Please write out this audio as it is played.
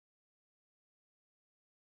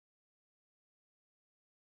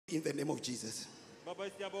In the name of Jesus.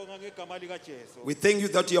 We thank you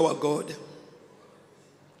that you are our God.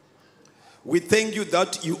 We thank you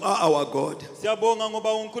that you are our God.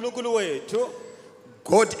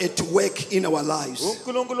 God at work in our lives.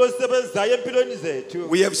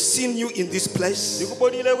 We have seen you in this place,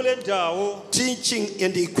 teaching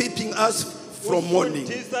and equipping us from morning.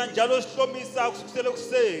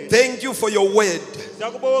 Thank you for your word.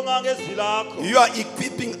 You are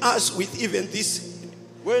equipping us with even this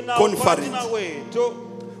conference.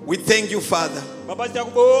 We thank you, Father.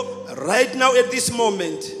 Right now at this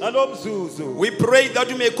moment, we pray that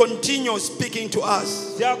you may continue speaking to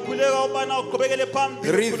us,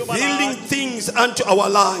 revealing things unto our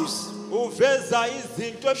lives,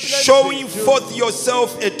 showing forth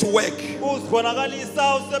yourself at work in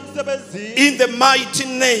the mighty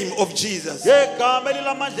name of Jesus.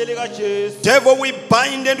 Devil, we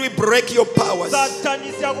bind and we break your powers.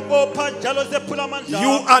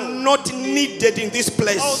 You are not needed in this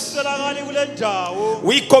place.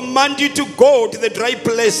 We command you to go to the dry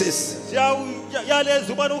places. You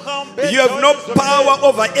have no power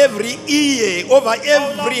over every ear, over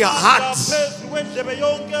every heart. In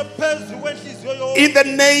the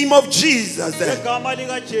name of Jesus,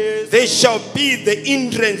 there shall be the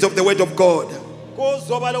entrance of the word of God.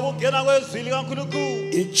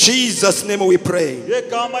 In Jesus' name we pray.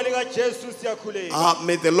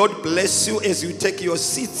 May the Lord bless you as you take your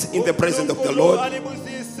seats in the presence of the Lord.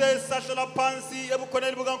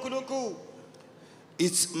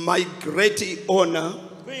 It's my great honor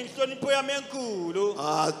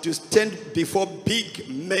to stand before big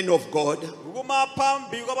men of God.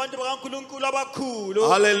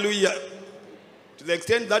 Hallelujah. To the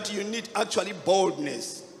extent that you need actually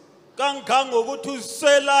boldness.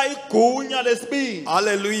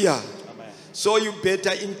 Hallelujah. Amen. So you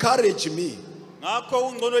better encourage me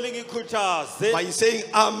by saying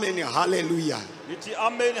amen. Hallelujah.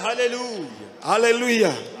 Amen. Hallelujah.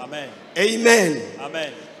 Hallelujah. Amen. Amen.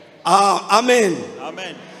 Amen. Amen.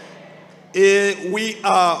 Amen. We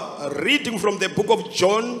are reading from the book of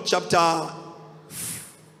John, chapter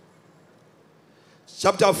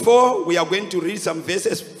 4. We are going to read some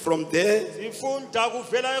verses from there.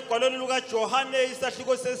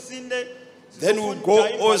 Then we'll go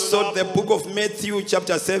also to the book of Matthew,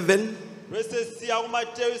 chapter 7.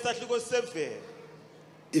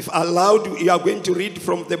 If allowed, we are going to read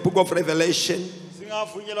from the book of Revelation.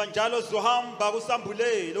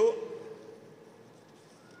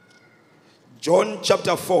 John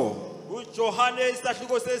chapter 4.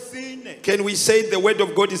 Can we say the word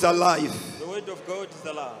of God is alive? The word of God is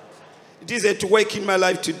alive. It is at work in my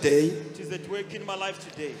life today. It is at work in my life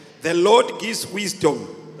today. The Lord gives wisdom.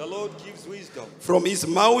 The Lord gives wisdom. From his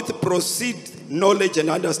mouth proceeds knowledge and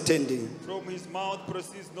understanding. From his mouth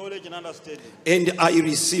proceeds knowledge and understanding. And I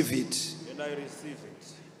receive it. And I receive it.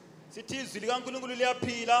 Sithi izwi likaNkulunkulu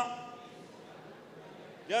liyaphila.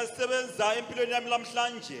 Liyasebenza empilweni yami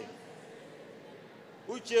lamhlanje.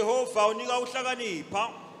 uJehova unika uhlakanipha.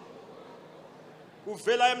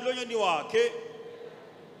 Kuvela emlonyeni wakhe.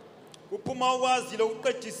 Kuphuma ukwazi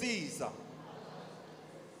lokuqedisisa.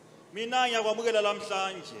 Mina ngiyakwamukela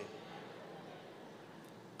lamhlanje.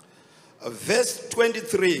 Verse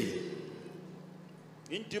 23.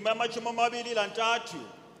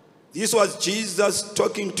 This was Jesus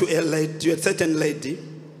talking to a lady, to a certain lady.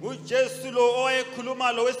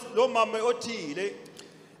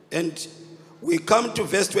 And we come to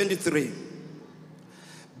verse 23.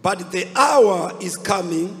 But the hour is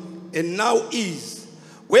coming, and now is,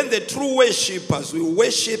 when the true worshippers will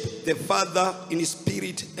worship the Father in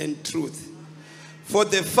spirit and truth. For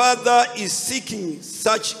the Father is seeking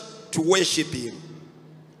such to worship him.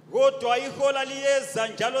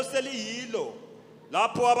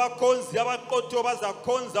 Lapho abakhonzi abaqotho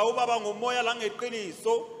bazakhonza ubaba ngomoya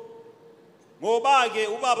langeqiniso ngoba ke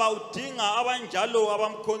ubaba udinga abanjalo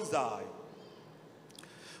abamkhonzayo.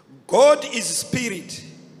 God is spirit,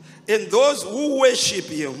 and those who worship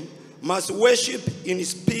him must worship in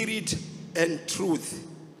spirit and truth.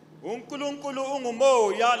 uNkulunkulu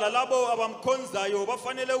ungumoya lalabo abamkhonzayo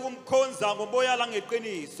bafanele ukumkhonza ngomoya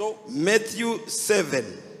langeqiniso. Matthew 7.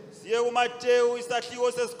 Siye kuMateyu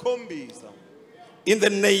isahliko sesikhombisa. In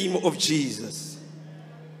the name of Jesus.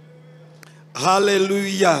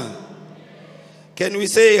 Hallelujah. Can we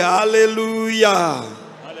say hallelujah?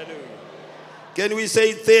 Hallelujah. Can we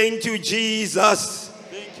say thank you, Jesus?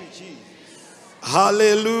 Thank you, Jesus.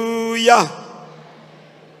 Hallelujah.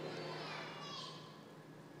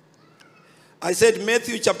 I said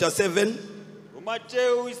Matthew chapter 7.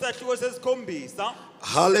 uMateyu isahliko sesikhombisa.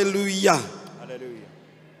 Hallelujah. Hallelujah.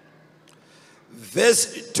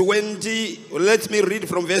 Verse 20, let me read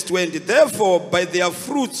from verse 20. Therefore, by their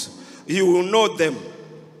fruits you will know them.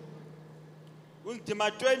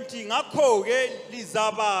 Undima 20 ngakho ke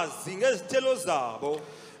lizabazi ngezithelo zabo.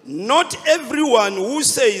 Not everyone who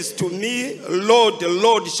says to me, Lord,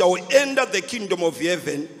 Lord, shall enter the kingdom of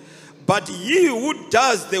heaven, but he who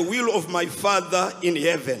does the will of my Father in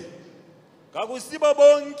heaven. Kakusibo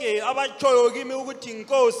bonke abatshoyo kimi ukuthi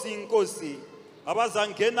inkosi inkosi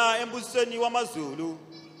abazangena embusweni wamazulu,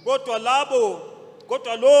 kodwa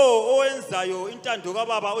lo owenzayo intando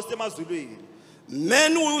kaBaba osemazulwini.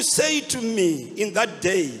 Men will say to me in that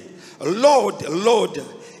day, Lord, Lord,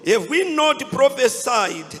 have we not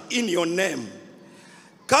prophesied in your name,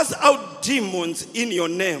 cast out demons in your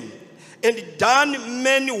name, and done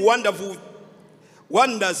many wonderful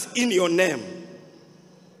wonders in your name?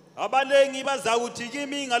 Abalengi bazakuthi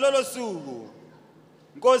kimi ngalolo suku,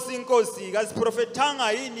 Nkosi Nkosi,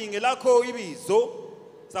 kasiprofethanga yini ngelakho ibizo,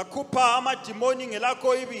 sakhupha amadimoni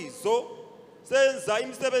ngelakho ibizo, senza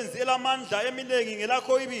imisebenzi elamandla eminengi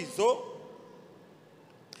ngelakho ibizo?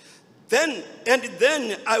 Then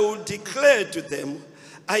I will declare to them,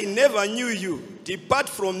 I never knew you. Depart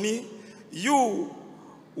from me, you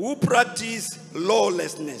who practice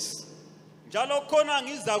lawlessness. Njalo khona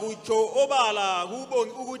ngizakutsho obala kubo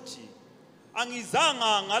ukuthi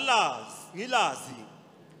angizanga ngilazi.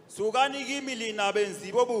 Sukani kimi lina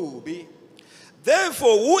benzi bobubi.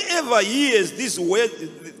 Therefore, whoever hears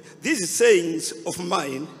these sayings of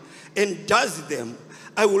mine and does them,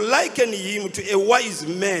 I will liken him to a wise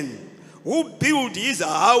man who built his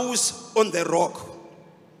house on the rock.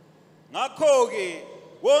 Ngakho ke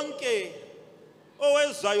wonke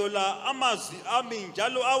owezwayo la amazwi ami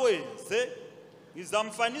njalo awenze,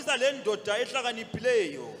 ngizamfanisa le ndoda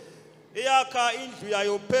ehlakaniphileyo eyakha indlu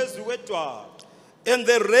yayo phezu kwedwala. And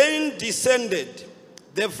the rain descended,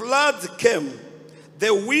 the floods came,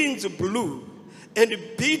 the winds blew and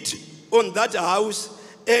beat on that house,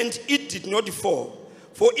 and it did not fall,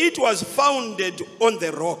 for it was founded on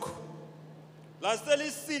the rock.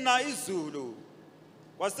 Laselisina izulu,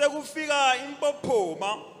 kwasekufika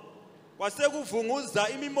impophoma, kwasekuvunguza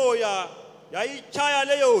imimoya, yayichaya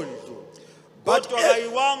leyo ndlu, kodwa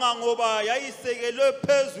kayiwanga ngoba yayisekelwe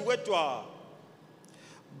phezu kwedwala.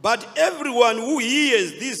 But everyone who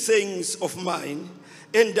hears these sayings of mine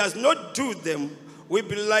and does not do them will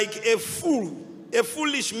be like a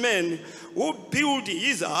foolish man who built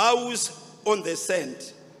his house on the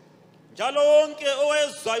sand. Njalo wonke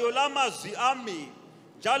owezwayo lamazwi ami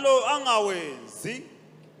njalo angawenzi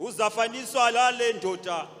uzafaniswa lale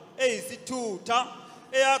ndoda eyisithutha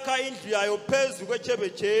eyakha indlu yayo phezu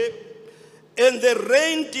kwechebechebe. And the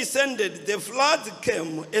rain descended, the floods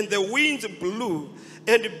came, and the winds blew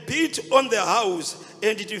and beat on the house,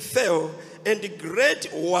 and it fell, and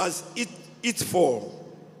great was its fall.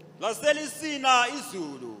 Laselisina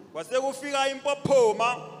izulu, kwasekufika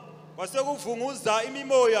impophoma, kwasekuvunguza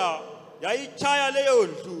imimoya, yayichaya leyo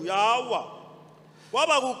ndlu yawa.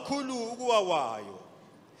 Kwaba kukhulu ukuwa wayo.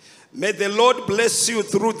 May the Lord bless you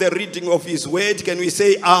through the reading of his word. Can we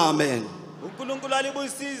say amen?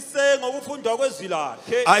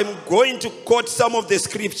 I'm going to quote some of the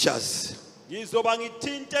scriptures. It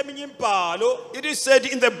is said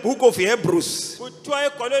in the book of Hebrews.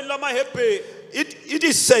 It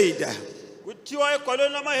is said,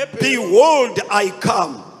 behold, I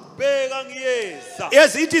come.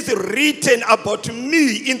 As it is written about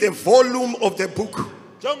me in the volume of the book.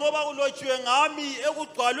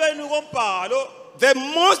 The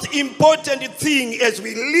most important thing as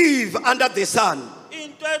we live under the sun is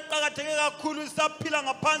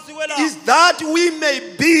that we may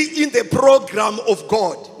be in the program of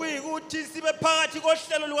God.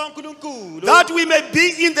 That we may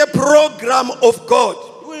be in the program of God.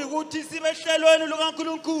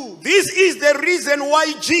 This is the reason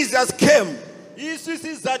why Jesus came. Because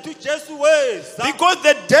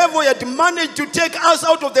the devil had managed to take us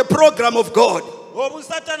out of the program of God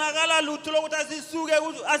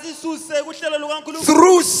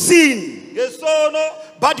through sin.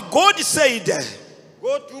 But God said,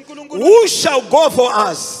 who shall go for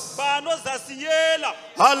us?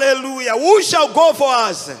 Hallelujah. Who shall go for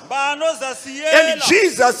us? And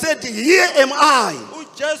Jesus said, here am I.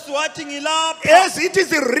 As it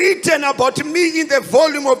is written about me in the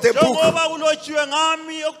volume of the book.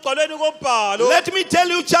 Let me tell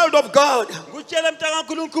you, child of God, utshele mntaka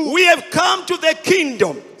kaNkulunkulu we have come to the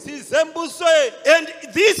kingdom. size embusweni And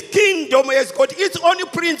this kingdom has got its own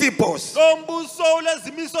principles. lo mbuso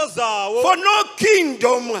ulezimiso zawo For no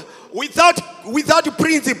kingdom without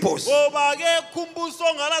principles. ngoba ke kumbuso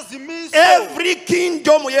ongalazimiso Every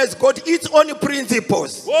kingdom has got its own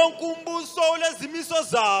principles. wonke umbuso ulezimiso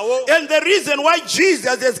zawo And the reason why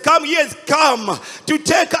Jesus has come, he has come to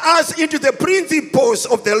take us into the principles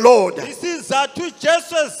of the Lord. isizathu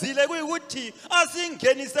uJesu ezile kuyikuthi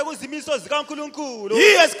asingenise kuzimiso zikaNkulunkulu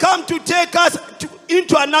He has come to take us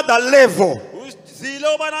into another level. uzile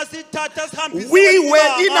ubana sithatha sihambise We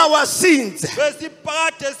were in our sins.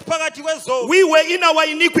 siphakathi kwezono We were in our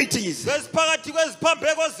iniquities. siphakathi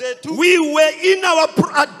kweziphambeko zethu We were in our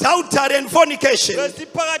adultery and fornication.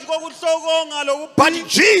 siphakathi kokuhlokonga But lokuphila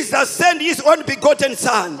Jesus sent his own begotten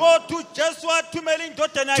Son kodwa uJesu wathumela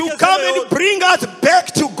indodana to yakhe come and bring us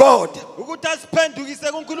back to God. ukuthi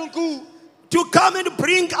asiphendukise kuNkulunkulu To come and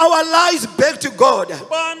bring our lives back to God.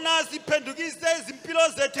 bana siphendukise izimpilo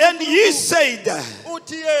zethu And he said,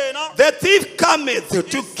 uthi yena the thief cometh to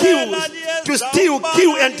kill, to steal,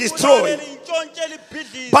 kill and destroy.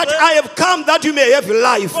 But I have come that you may have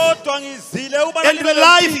life. And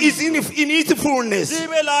life is in its fullness.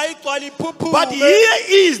 But here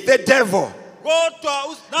is the devil.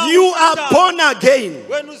 You are born again.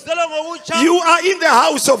 You are in the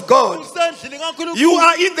house of God. You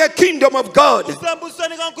are in the kingdom of God.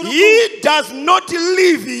 He does not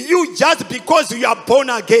leave you just because you are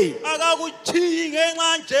born again.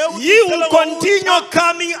 He will continue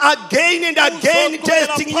coming again and again,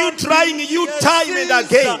 testing you, trying you time and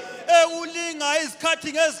again,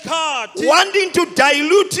 wanting to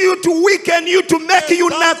dilute you, to weaken you, to make you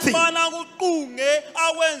nothing,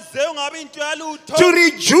 to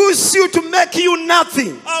reduce you, to make you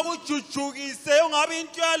nothing.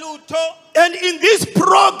 And in this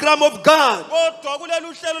program of God,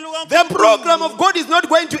 the program of God is not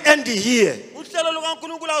going to end here. It is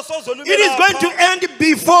going to end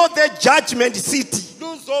before the judgment seat,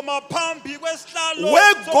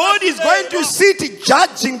 where God is going to sit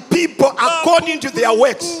judging people according to their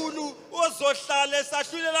works.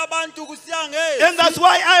 And that's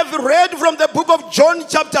why I have read from the book of John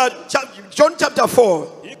chapter 4.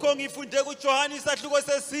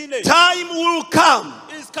 Time will come.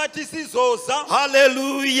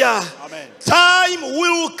 Hallelujah. Amen. Time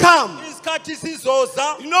will come.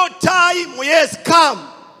 No, time has come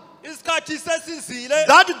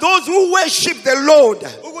that those who worship the Lord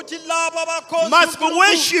must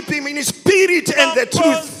worship him in spirit and the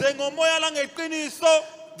truth.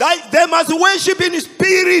 They must worship in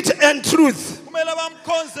spirit and truth.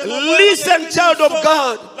 Listen, child of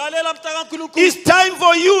God. It's time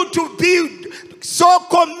for you to be so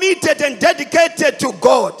committed and dedicated to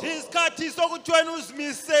God and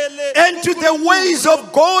to the ways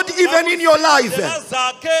of God even in your life.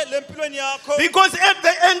 Because at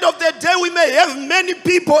the end of the day, we may have many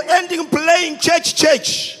people ending playing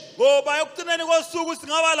church.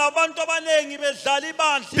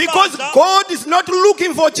 Because God is not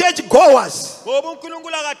looking for church goers,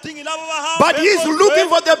 but He is looking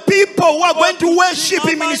for the people who are going to worship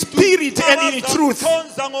Him in spirit and in truth. Men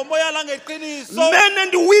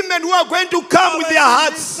and women who are going to come with their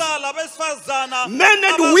hearts. Men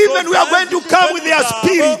and women who are going to come with their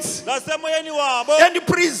spirits and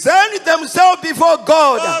present themselves before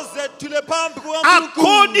God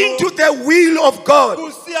according to the will of God.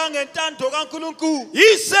 He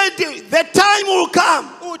said the time will come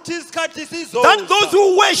that those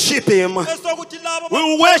who worship Him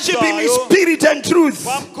will worship Him in spirit and truth,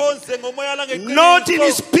 not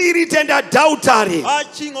in spirit and adultery,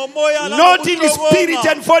 not in spirit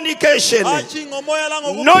and fornication,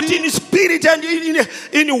 not in spirit and in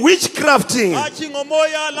witchcrafting,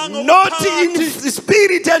 not in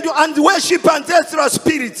spirit and worship ancestral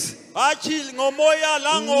spirits, not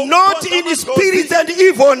in spirit and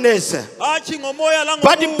evilness, but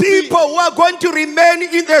people who are going to remain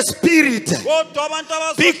in the spirit,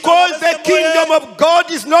 because the kingdom of God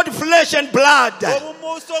is not flesh and blood.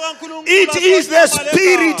 It is the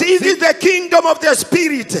spirit. It is the kingdom of the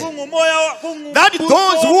spirit, that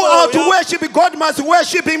those who are to worship God must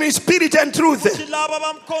worship Him in spirit and truth. In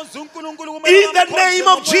the name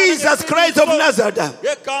of Jesus Christ of Nazareth,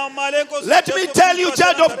 let me tell you,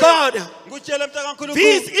 child of God,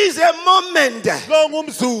 this is a moment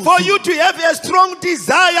for you to have a strong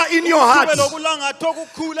desire in your heart.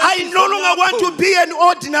 I no longer want to be an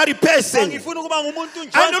ordinary person. I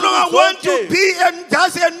no longer want to be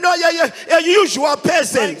just a usual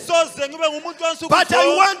person. But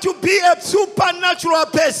I want to be a supernatural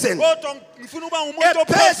person. a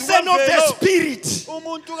person of the Spirit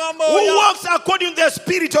who walks according to the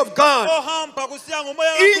Spirit of God,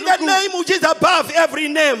 in the name which is above every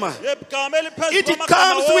name. It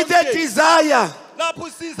comes with a desire.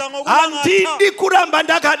 Andidi kuramba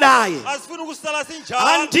ndakadai,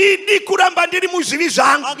 andidi kuramba ndiri muzvivi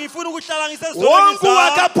zvangu. Wangu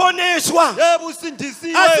wakaponeswa,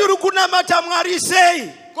 asi uri kunamata Mwari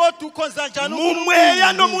sei?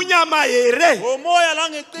 Mumweya nomunyama here,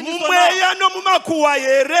 mumweya nomumakuwa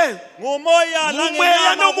here,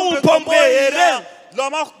 mumweya nomuupombwe here.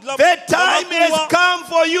 The time has come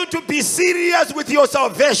for you to be serious with your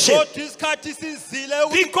salvation,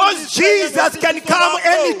 because Jesus can come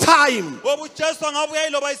anytime.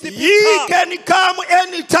 He can come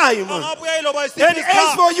anytime. And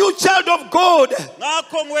as for you, child of God,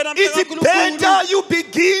 it's better you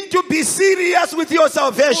begin to be serious with your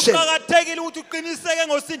salvation.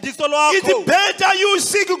 It's better you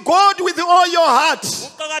seek God with all your heart.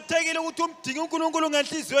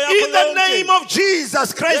 In the name of Jesus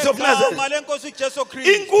Christ of Nazareth.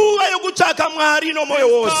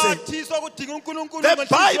 The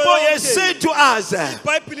Bible has said to us,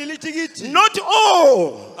 not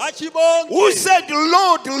all who said,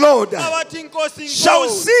 Lord, Lord, shall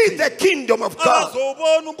see the kingdom of God.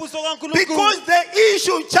 Because the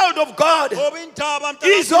issue, child of God,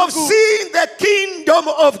 is of seeing the kingdom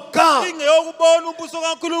of God.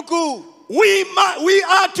 We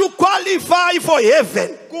are to qualify for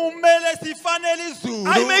heaven.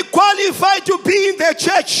 I may qualify to be in the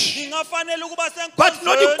church, but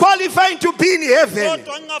not qualifying to be in heaven.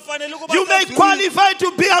 You may qualify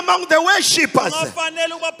to be among the worshippers,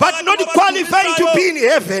 but not qualifying to be in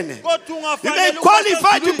heaven. You may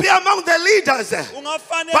qualify to be among the leaders,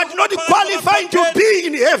 but not qualifying to be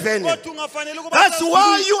in heaven. That's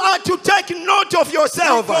why you are to take note of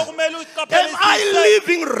yourself. Am I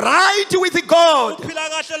living right with God?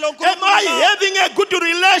 Am I having a good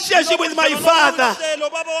relationship with my Father?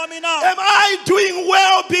 Am I doing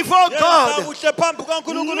well before God?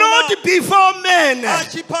 Not before men,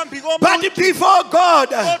 but before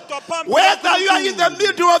God. Whether you are in the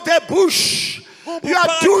middle of the bush, you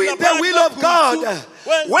are doing the will of God.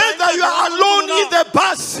 Whether you are alone in the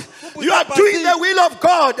bus, you are doing the will of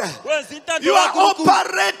God. You are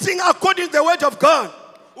operating according to the word of God.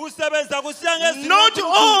 Not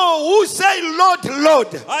all who say, Lord, Lord,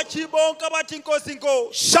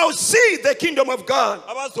 shall see the kingdom of God.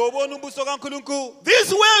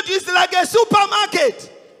 This world is like a supermarket.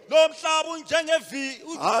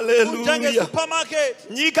 Hallelujah.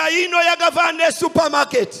 Nyika ino yakavane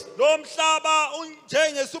supermarket.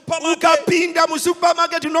 Ukapinda mu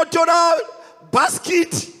supermarket unotora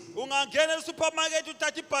basket.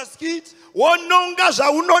 Wononga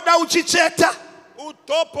zvaunoda uchicheta.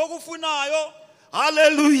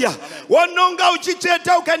 Hallelujah. Wononga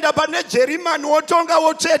uchicheta ukaenda pane Jerryman wotonga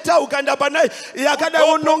wocheta ukaenda pane yakada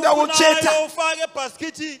wononga wocheta.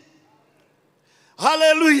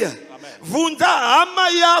 Hallelujah. Vunza hama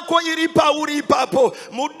yako iri pauri ipapo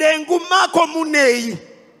mudengu mako munei.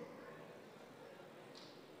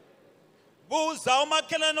 What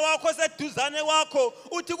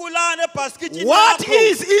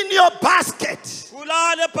is in your basket?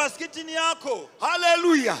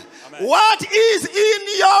 Hallelujah. Amen. What is in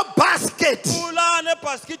your basket?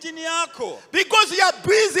 Because you are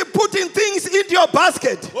busy putting things into your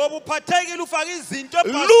basket. Look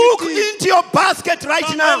into your basket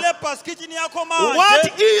right now.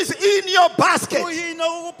 What is in your basket?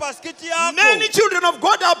 Many children of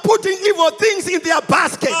God are putting evil things in their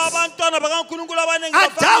baskets.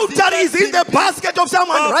 Adultery is in the basket of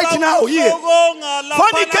someone right now here.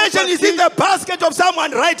 Fornication is in the basket of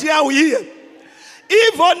someone right now here.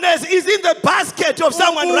 Evilness is in the basket of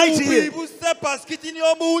someone right here.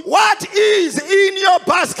 What is in your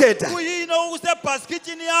basket?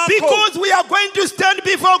 Because we are going to stand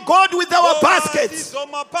before God with our baskets.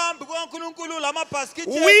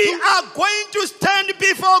 We are going to stand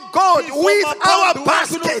before God with our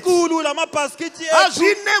baskets.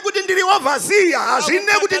 Hazvine kuti ndiri wavhasiya,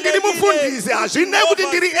 hazvine kuti ndiri mufundisi, hazvine kuti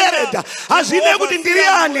ndiri ereda, hazvine kuti ndiri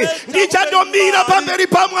ani. Ndichatomira pamberi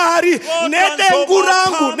paMwari nedengu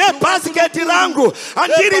rangu nebhasiketi rangu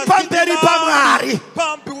andiri pamberi paMwari.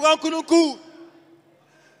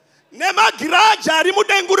 Nemagiraji ari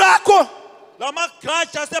mudengu rako.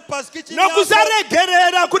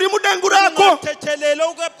 Nokusaregerera kuri mudengu rako.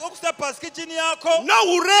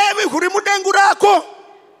 Nourevi kuri mudengu rako.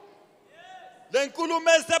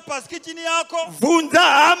 Vunza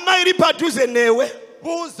hama iri padhuze newe.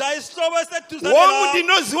 Womu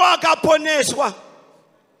ndinoziva akaponeswa.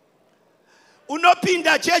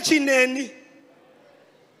 Unopinda chechi neni.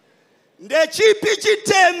 Ndechipi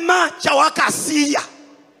chitema chawakasiya.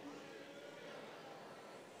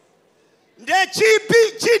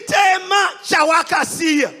 Ndechipi chitema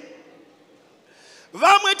chawakasiya.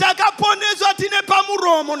 Vamwe takaponezwa tine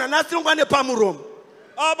pamuromo nanasirongwa nepamuromo.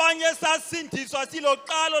 Abanye sasindiswa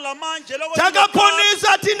siloqalo lamanje lokho.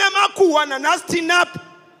 Takaponezwa tine makuwa nanasitinapi.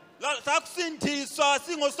 Sakusindiswa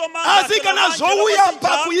singosomanga. Asikana zouya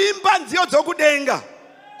pakuyimba nziyo dzokudenga.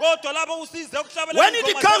 When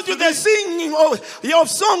it comes to the singing of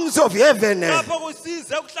songs of heaven.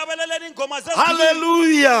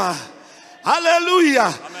 Hallelujah.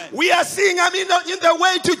 Hallelujah. Amen. We are singing, in the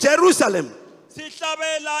way to Jerusalem. And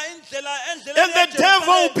the devil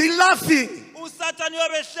will be laughing and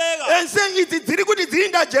saying, it is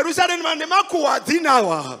Jerusalem and the Makua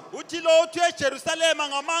Dinawa. It is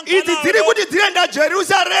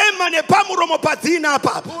Jerusalem and the Pamuromo Patina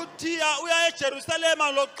Pap. It is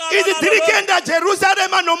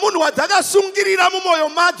Jerusalem and Omunwa Daga Sungiri Ramumo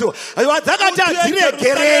Mato. I was Daga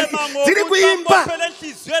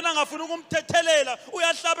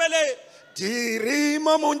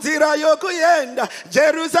Tirima munzira yokuyenda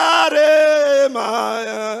Jerusalem.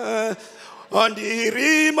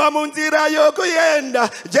 Ondirima munzira yokuyenda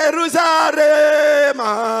Jerusalem.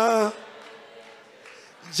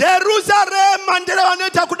 Jerusalem ndilo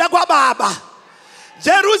waneta kuda kwa baba.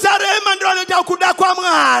 Jerusalem ndilo waneta kuda kwa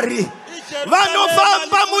Mwari.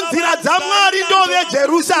 Vanofamba munzira dza Mwari ndove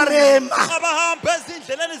Jerusalem.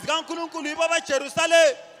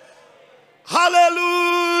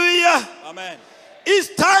 Hallelujah. Amen. It's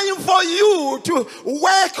time for you to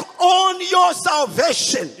work on your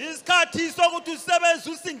salvation. We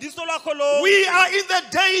are in the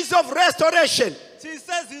days of restoration.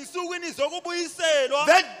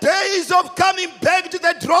 The days of coming back to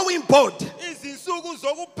the drawing board.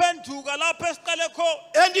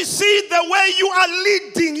 And you see the way you are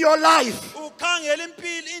leading your life.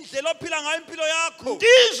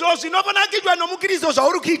 Jesus,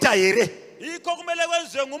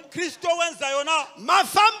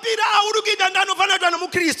 mafambira aurukita ndanofanatwa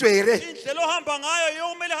nomukristu here.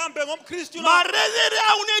 Marerere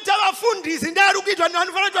auneta vafundisi ndarukitwa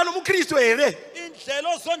ndanofanatwa nomukristu here.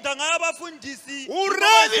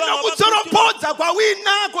 Urevi nokutsoropodza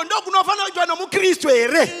kwawinako ndokunofanatwa nomukristu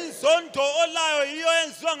here.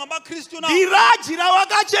 Iraji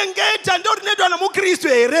rawakachengeta ndorinoitwa nomukristu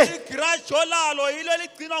here.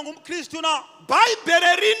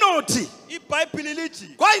 Bible rinoti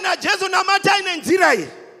kwaina Jesu namata ine nzira iyi.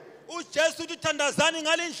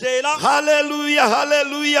 Hallelujah,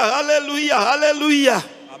 hallelujah, hallelujah, hallelujah.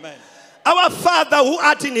 Amen. Our Father who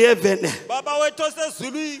art in heaven.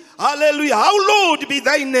 Hallelujah. How Lord be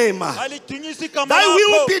thy name. Thy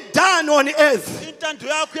will be done on earth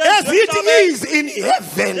as it is in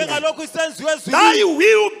heaven. Thy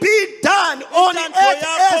will be done on earth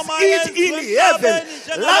as it in heaven.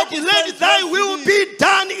 Let thy will be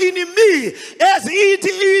done in me as it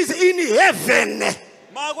is in heaven.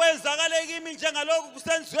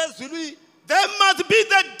 There must be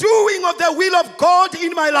the doing of the will of God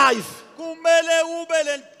in my life. Live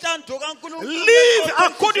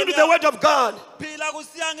according to the word of God.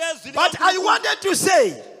 But I wanted to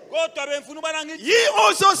say, he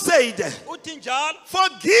also said,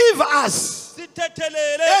 forgive us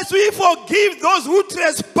as we forgive those who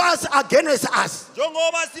trespass against us.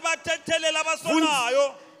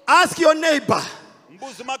 Ask your neighbor,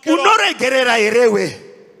 unoregerera erewe?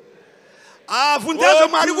 Fundezo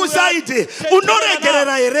mari kusaidi,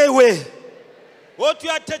 unoregerera erewe?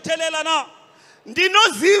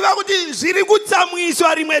 Ndinoziva kuti zviri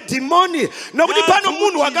kutsamwiswa rimwe dhimoni nokuti pano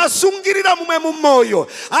munhu wakasungirira mumwe mumoyo.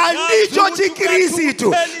 Handicho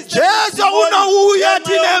chiKristu. Jesu unouya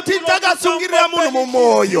takasungirira munhu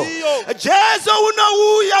mumoyo. Jesu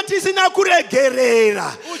unouya tisina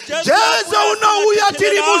kuregerera. Jesu unouya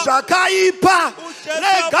tiri muzvakaipa.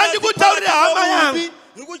 Rega ndikutaurire hama yangu.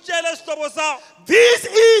 This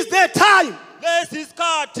is the time.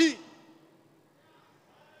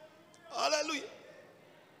 Hallelujah.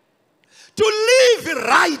 To live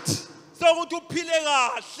right.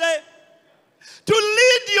 To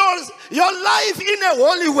lead your life in a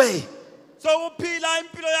holy way.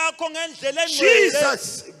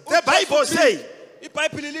 Jesus, the Bible says,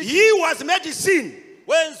 he was made sin,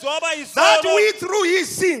 that we through his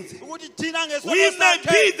sins we may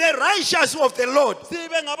be the righteous of the Lord,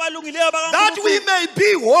 that we may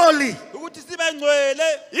be holy.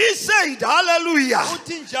 He said, hallelujah,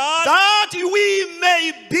 that we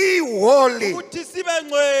may be holy.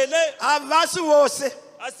 Avasuose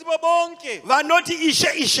vanoti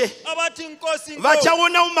ishe ishe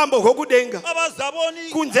vachaona umambo hwokudenga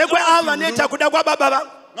kunze kweava neta kuda kwababa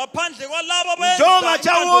vangu. ngaphandle kwalabo ndonga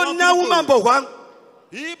chawona umambo wangu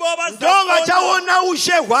yibo ndonga chawona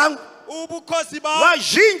ushe wangu ubukhosi bami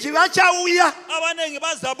vazhinji vachauya abanengi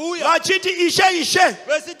bazabuya vachiti ishe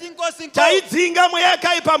besithi inkosi taidzinga mweya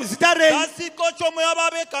yakaipa muzita renyu sasikotsho moya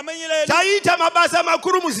babegamenyi leli taita mabasa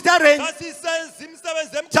makuru muzita renyu sasisenza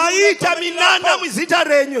imisebenzi emkhulu taita minanda muzita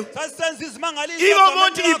renyu sasisenza izimangaliso ivo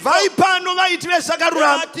voti ibvai pano vaiti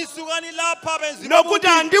vesakarurama athi sukani lapha benzi nokuti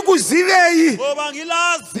handikuzivei ngoba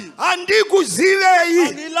ngilazi handikuzivei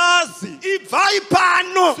angilazi ibvai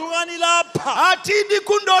pano sukani lapha hatidi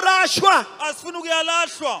kundorashwa asifuna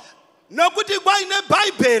ukuyalahlwa nokuti kwaine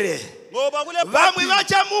bhaibheri ngoba kule vamwe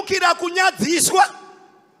vachamukira kunyadziswa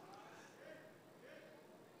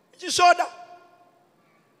chisoda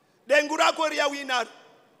dengu rako riyawinaro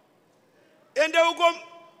ende uko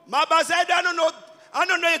mabasa edu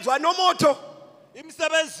anonoedzwa nomoto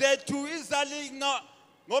imisebenzi yethu izalinga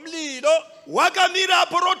ngomlilo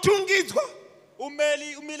wakamirapo rotungidzwa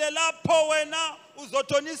umile lapho wena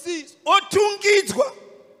uzotonisisa otungidzwa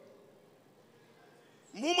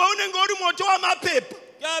mumwe unenge uri moto wamapepa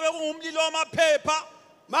yabe kungumlilo wamaphepha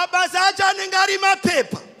mabasa acho anenge ari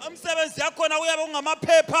mapepa umsebenzi yakhona uyabe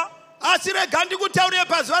kungamaphepha asi rega ndikutaurire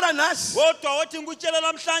pazuva ranhasi kodwa wothi ngikutshele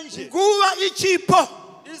namhlanje nguva ichipo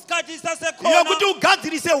isikhathi sasekhona yokuti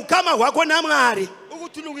ugadzirise ukama hwako namwari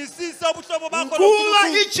ukuthi ulungisise ubuhlobo bakho nguva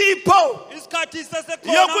ichipo isikhathi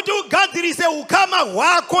sasekhona yokuti ugadzirise ukama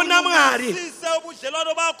hwako namwari ulungisise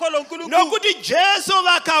ubudlelwano bakho loNkulunkulu nokuti Jesu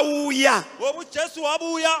vakauya ngoba uJesu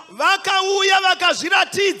vakauya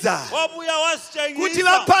vakazviratidza wabuya wasitshengisa kuti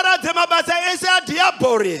vaparadze mabasa ese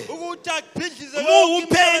adhiabhori ukuthi aphindlize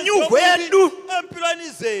muupenyu hwedu empilweni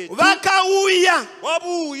zethu vakauya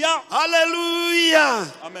wabuya haleluya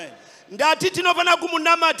amen ndati tinofana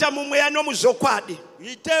kumunamata mumweya nomuzokwadi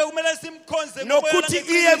ngithe kumele simkhonze nokuti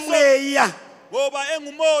iye mweya ngoba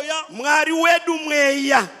engumoya mwari wedu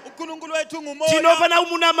mweya uNkulunkulu wethu ngumoya tinofana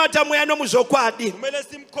kumunamata mweya nomuzokwadi kumele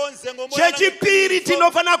simkhonze ngomoya chechipiri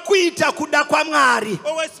tinofana kuita kuda kwamwari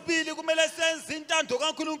okwesibili kumele senze intando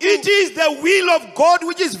kaNkulunkulu it is the will of God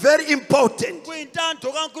which is very important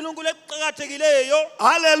kuyintando kaNkulunkulu eqhakathekileyo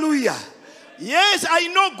hallelujah yes I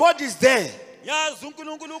know God is there yazi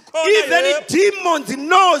uNkulunkulu ukhona even demons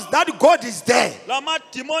knows that God is there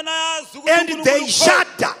lamadimoni ayazi ukuthi and they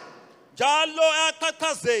shudder njalo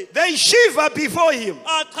ayaqhaqhazela they shiver before him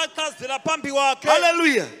aqhaqhazela phambi kwakhe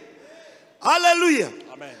hallelujah hallelujah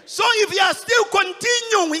amen so if you are still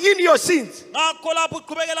continuing in your sins ngakho lapho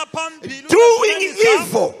uqhubekela phambili doing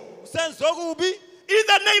evil usenza okubi in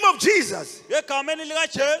the name of Jesus egameni lika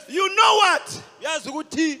Jesu you know what yazi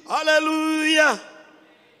ukuthi hallelujah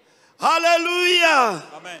hallelujah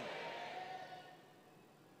amen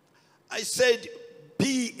I said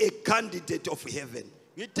be a candidate of heaven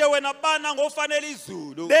ngithe wena bana ngofanele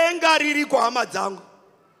izulu denga riri kwa hama dzangu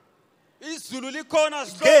izulu likhona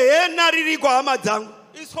gehena riri kwa hama dzangu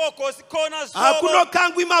isihogo sikhona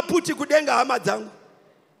hakunokangwi maputi kudenga hama dzangu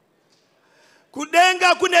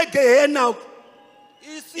kudenga kune gehena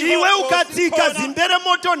iwe ukatsika zimbere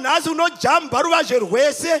moto nhasi unojamba ruvazhe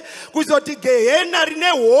rwese kuzoti gehena rine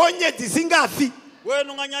honye dzisingafi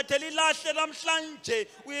wena unganyathela ilahle namhlanje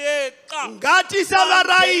uyeqa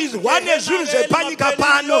ngatisavaraizwa nezvinhu zvepanyika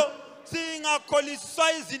pano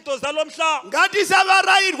singakholiswa izinto zalomhlaba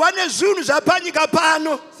ngatisavarairwa nezvinhu zvapanyika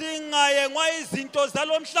pano singayengwa izinto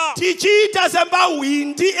zalomhlaba tichiita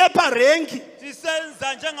sembahwindi eparengi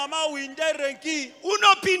sisenza njengamawindi erenkini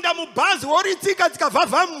unopinda mubhazi woritsika tsika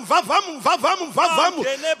vhavhamu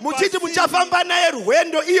muchiti muchafamba naye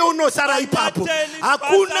rwendo iye unosara ipapo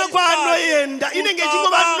hakuna kwaanoenda inenge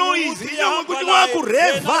chingova noizi inyamwe kuti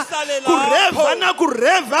wakurevha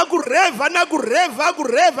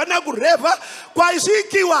kurevha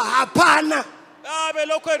kwaisvikiwa hapana ave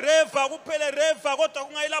lokho reva kuphele reva kodwa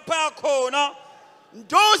kungayilapha yakhona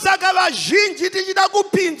ndosaka vazhinji tichida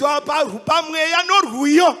kupinzwa pamweya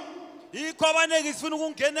norwiyo yikho abaningi sifuna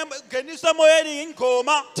ukungeniswa emoyeni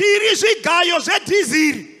ngingoma tiri zvigayo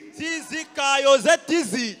zvedhiziri sizigayo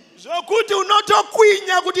zedizili zvokuti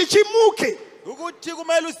unotokwinya kuti chimuke ukuthi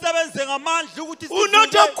kumele usebenze ngamandla ukuthi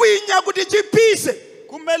unotokwinya kuti chipise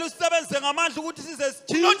kumele usebenze ngamandla ukuthi size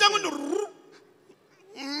sijike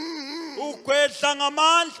ugwedla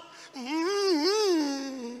ngamandla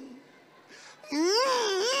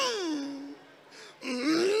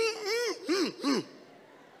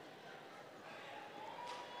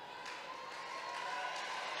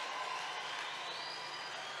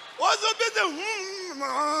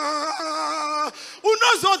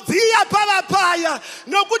unozodziya Paya,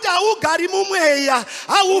 no good Augari Mumea,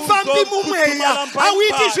 Awufambi Mumea,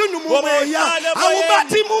 Awiti Junu Mumea,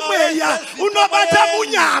 Awubati Mumea, Unobata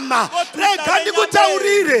Munyama, Lekandikuta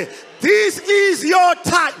Urire. This is your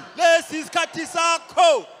time. This is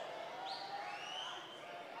Katisako.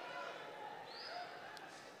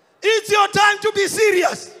 It's your time to be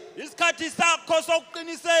serious. It's Katisako, so can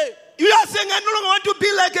you say? You are saying, I no longer want to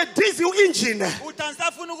be like a diesel engine. I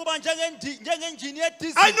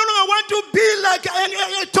no longer want to be like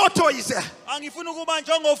a tortoise. I no longer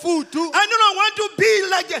want to be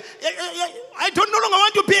like I don't no longer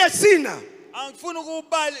want to be a sinner.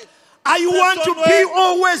 I want to be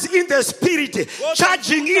always in the spirit,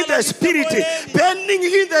 charging in the spirit, burning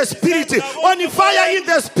in the spirit, on fire in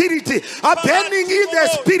the spirit, burning in the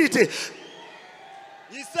spirit.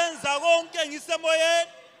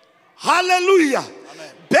 Hallelujah.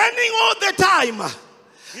 Amen. Burning all the time.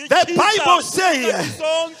 The Bible says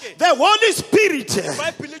the Holy Spirit,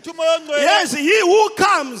 yes, he who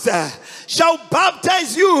comes shall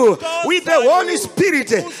baptize you with the Holy Spirit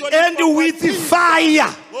and with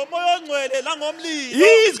fire. He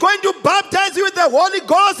is going to baptize you with the Holy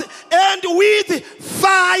Ghost and with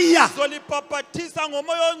fire. And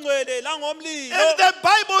the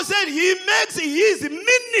Bible said he makes his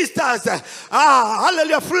ministers,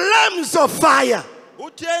 hallelujah, flames of fire.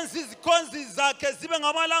 It's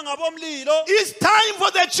time for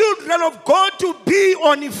the children of God to be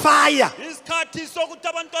on fire. It's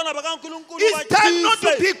time not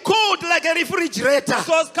to be cold like a refrigerator,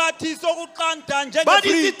 but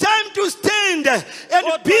it's time to stand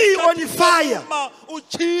and be on fire.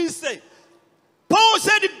 Paul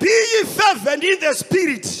said, be ye fervent in the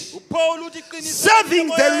spirit, serving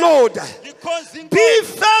the Lord. Be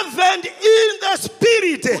fervent in the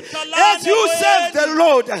spirit as you serve the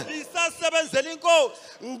Lord.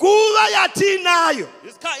 Nguva yatinayo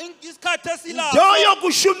ndoyo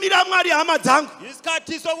kushumira mwari hama dzangu.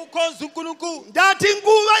 Ndati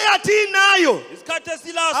nguva yatinayo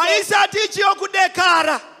haisati ichi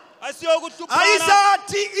yokudekara,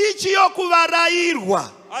 haisati ichi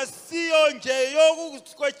yokuvarairwa,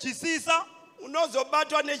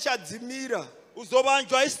 unozobatwa nechadzimira,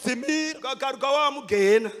 uzobanjwa isidzimira, ukagaruka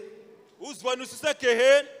wamugehena, uzibona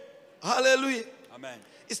usisegehena. Hallelujah. Amen.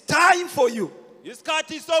 It's time for you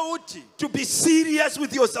to be serious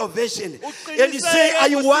with your salvation and say,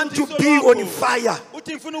 I want to be on fire.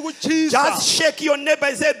 Just shake your neighbor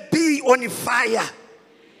and say, be on fire.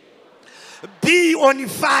 Be on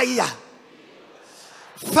fire.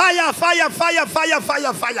 Fire, fire, fire, fire,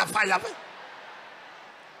 fire, fire, fire.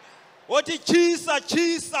 What is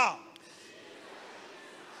Jesus?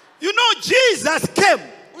 You know, Jesus came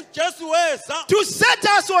to set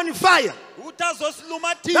us on fire.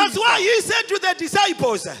 That's why he said to the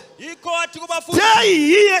disciples, stay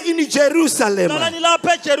here in Jerusalem.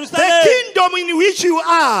 The kingdom in which you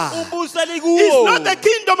are is not the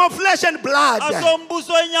kingdom of flesh and blood.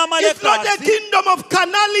 It's not the kingdom of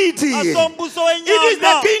carnality. It is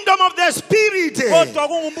the kingdom of the Spirit.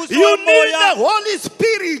 You need the Holy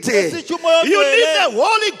Spirit. You need the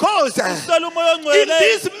Holy Ghost. In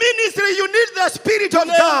this ministry, you need the Spirit of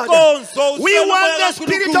God. We want the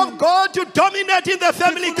Spirit of God to dominate in the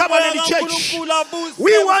family covenant church.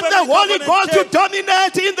 We want the Holy Ghost to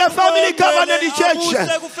dominate in the family covenant church.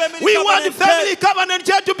 We want the family covenant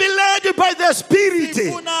church to be led by the Spirit.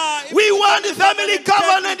 We want the family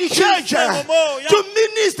covenant church to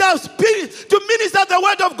minister the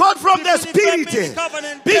word of God from the Spirit.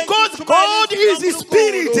 Because God is the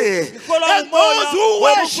Spirit. And those who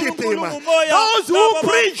worship Him, those who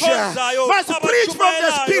preach, must preach from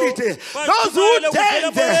the Spirit. Those who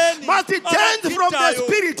dance must dance from the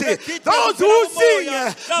Spirit. Those who sing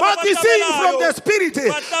must sing from the Spirit.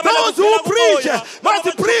 Those who preach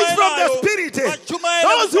must preach from the Spirit.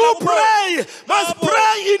 Those who pray must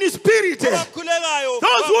pray in the Spirit.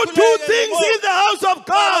 Those who do things in the house of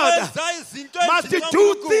God must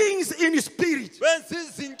do things in the Spirit.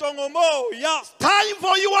 Time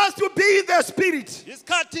for you us to be in the Spirit.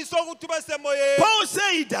 Paul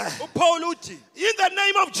said, in the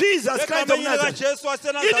name of Jesus Christ of Nazareth,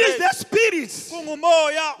 it is the Spirit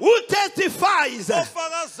who testifies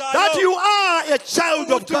that you are a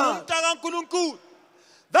child of God,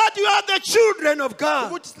 that you are the children of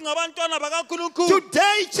God.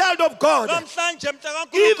 Today, child of God,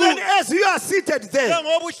 even as you are seated there,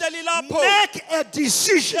 make a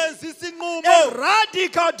decision, a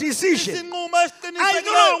radical decision. I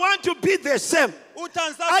don't want to be the same.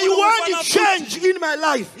 I want to change in my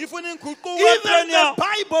life. Even the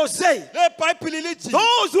Bible says,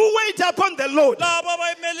 those who wait upon the Lord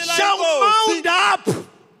shall mount up.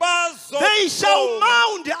 They shall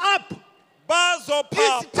mount up It's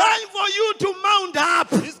time for you to mount up,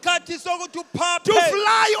 to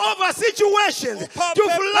fly over situations, to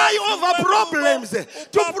fly over problems, to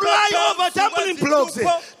fly over tumbling blocks,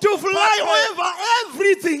 to fly over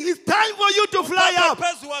everything. It's time for you to fly up.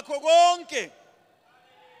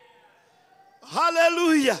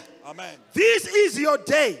 Hallelujah. Amen. This is your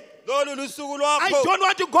day. I don't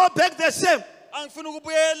want to go back the same,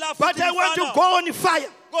 but I want to go on fire.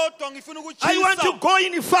 I want to go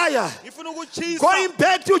in fire. Going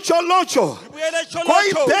back to Cholocho.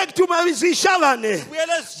 Going back to Mavizishavane.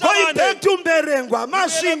 Going back to Mberengwa,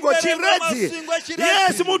 Mashingo, Chireti.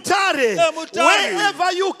 Yes, Mutare.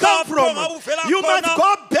 Wherever you come from, you must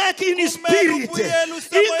go back in spirit. In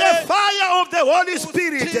the fire of the Holy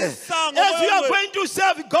Spirit. As you are going to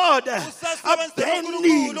serve God,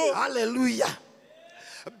 bending. Hallelujah.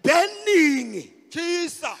 Bending.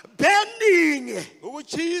 Bending.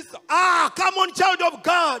 Come on, child of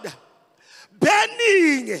God.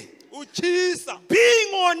 Bending.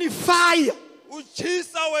 Being on fire.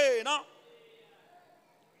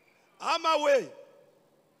 I'm away.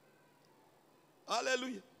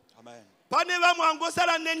 Hallelujah. Amen. Pane vamwe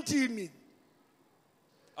angosala nendimi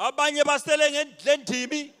abanye basele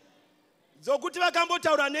ngendimi zokuti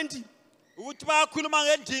vakambotaura nendimi ukuthi bayakhuluma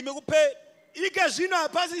ngendimi kuphela ike zvino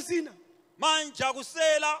hapasisina manje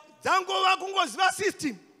akusela dzangova kungoziva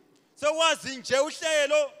system sekwazi nje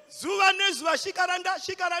uhlelo zuva nezuva shikaranda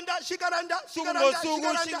shikaranda shikaranda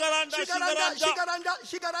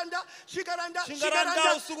shikaranda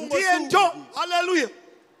ndiento. Hallelujah.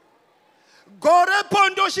 Gore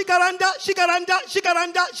pondo shikaranda shikaranda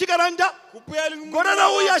shikaranda shikaranda gore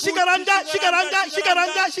rauya shikaranda shikaranda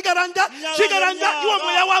shikaranda shikaranda shikaranda. Iwe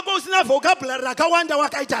moya wako usina vocabulary akawanda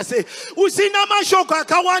wakaita se, usina mashoko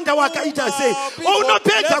akawanda wakaita se,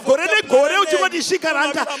 unopedza gore negore uchingoti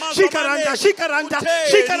shikaranda shikaranda shikaranda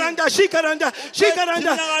shikaranda shikaranda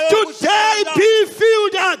shikaranda. Today be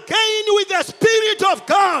filled again with the Spirit of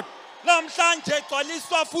God. namhlanje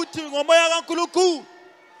gcwaliswa futhi ngomoya kaNkulunkulu.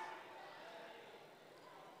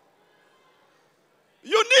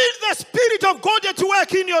 You need the Spirit of God to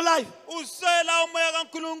work in your life. Usela umoya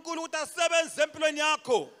kaNkulunkulu ukuthi asebenze empilweni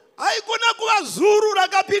yakho. Haikuna kuva zuru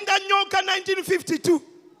rakapinda nyoka 1952.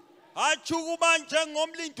 Achukuba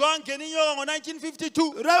njengomlindi wangena inyoka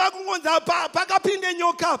ngo1952. Rava kungonza pakapinde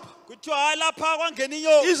nyoka apa. Kuthiwa hayi lapha kwangena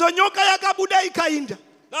inyoka. Izo nyoka yakabuda ikainda.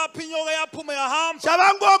 Lapha inyoka yaphuma yahamba.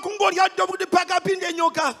 Chavango kungorya kuti pakapinde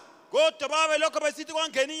nyoka. Kodwa babe lokho besithi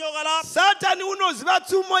kwangena inyoka lapha. Satani unoziva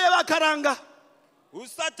tsumo yevakaranga.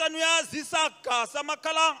 Usathane uyazisa gasa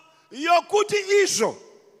amakhalanga yokuti izvo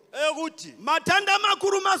eyokuthi matanda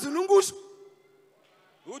makuru mazununguso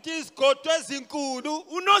uthi isigodo ezinkulu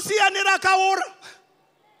unosiyane rakaora.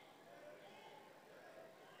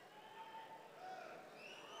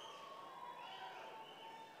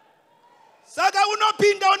 Saka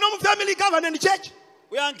unopinda unomfamily covenant church,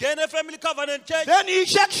 uyangena eFamily Covenant Church then you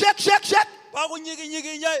shake.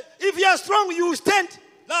 bakunyikinyikinye. If you are strong, you stand.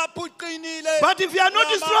 Lapho uqinile But if you are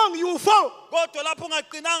not strong, you fall. kodwa lapho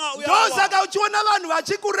ungaqinanga Those uyawa. saka uchiona vanhu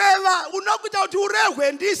vachikureva unokuita kuti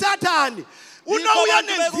urehwe ndisatani. Unouya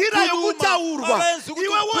nenzira yokutaurwa.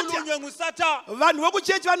 Iwe woti vanhu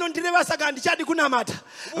vekuchechi vanondireva saka handichadi kunamata.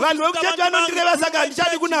 Vanhu vekuchechi vanondireva saka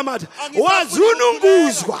handichadi kunamata.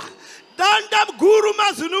 Wazununguzwa. Danda guru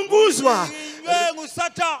mazununguzwa.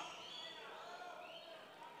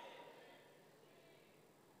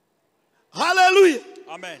 Hallelujah.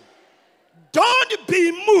 Amen. Don't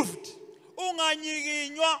be moved.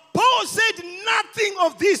 Unganyikinywa. Paul said, nothing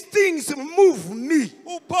of these things move me.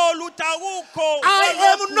 I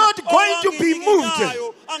am not going to be moved.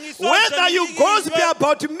 Whether you gossip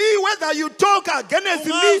about me, whether you talk against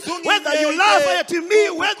me, whether you laugh at me,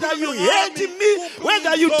 whether you hate me,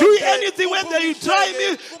 whether you do anything, whether you try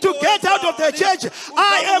me to get out of the church,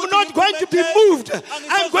 I am not going to be moved.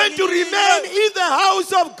 I'm going to remain in the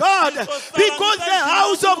house of God, because the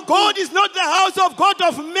house of God is not the house of God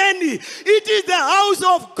of many. It is the house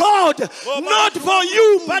of God, not for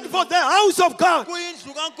you, but for the house of God.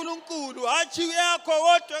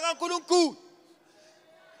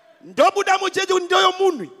 Ndobuda muchechi ndoyo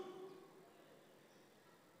munhu.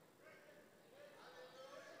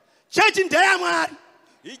 Chechi ndeya Mwari.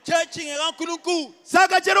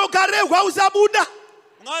 Saka chero ukarehwa usabuda.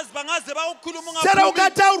 Chero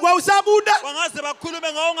ukataurwa usabuda.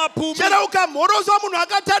 Chero ukamhoroswa munhu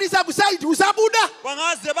akatarisa kusaidi usabuda.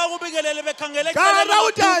 Kana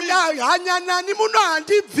uti hanyanani muno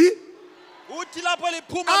handibvi.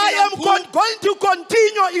 I am going to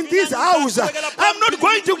continue in this house. I'm not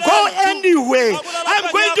going to go anywhere.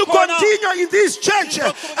 I'm going to continue in this church.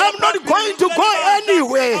 I'm not going to go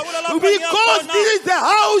anywhere because this is the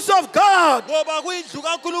house of God, the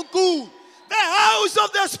house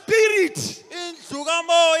of the Spirit.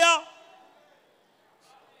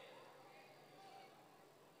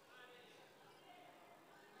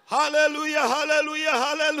 Hallelujah, hallelujah,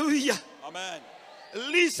 hallelujah. Amen.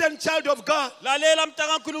 Listen, child of God.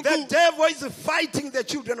 The devil is fighting the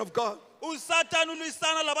children of God. He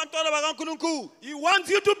wants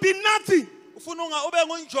you to be nothing.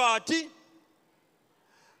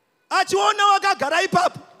 Achiona wakagara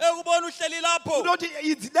ipapo. Unoti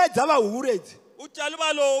idedza vahureri.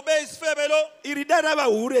 Iridara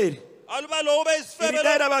vahureri.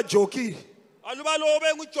 Iridara vajokiri.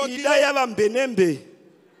 Iridara vambenembe.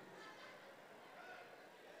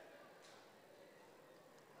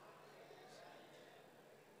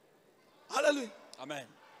 Hallelujah. Amen.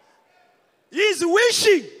 He is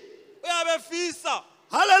wishing.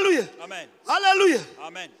 Hallelujah. Amen. Hallelujah.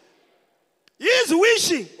 Amen. He is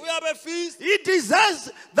wishing. He desires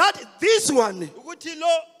that this one.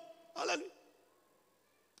 Hallelujah.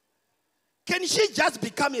 Can she just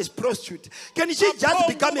become a prostitute? Can she just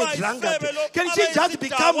become a drunkard? Can she just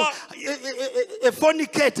become a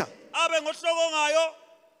fornicator?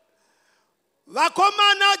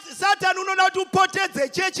 Vakomana Satan unoda kupotedze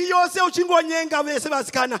chechi yose uchingonyenga vese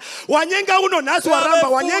vasikana. Wanyenga uno nhasi waramba,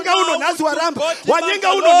 wanyenga uno nhasi waramba,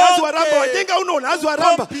 wanyenga uno nhasi waramba, wanyenga uno nhasi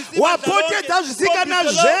waramba. Wapotedza zvisikana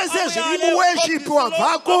zvese zviri muworship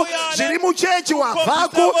wabvako, zviri muchechi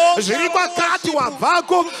wabvako, zviri kwakati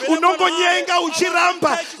wabvako, unongonyenga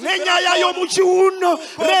uchiramba nenyaya yomuchiuno.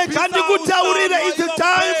 Rega ndikutaurire, it's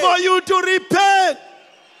time for you to repent.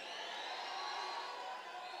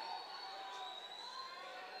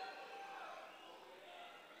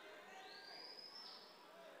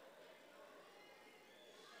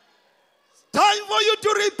 Time for you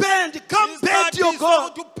to repent. Come back to your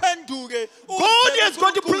God. God has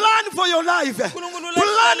got a plan for your life.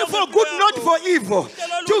 Plan for good, not for evil.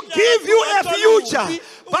 To give you a future.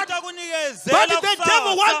 But the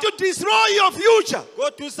devil wants to destroy your future.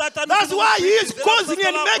 That's why he is causing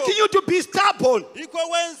and making you to be stubborn. He is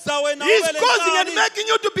causing and making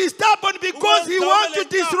you to be stubborn because he wants to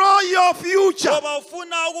destroy your future.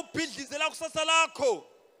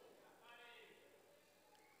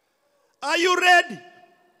 Are you ready?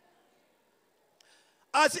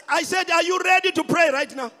 As I said, are you ready to pray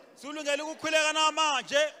right now?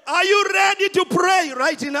 Are you ready to pray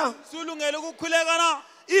right now?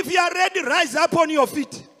 If you are ready, rise up on your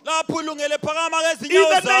feet. In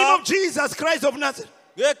the name of Jesus Christ of Nazareth.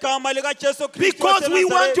 Because we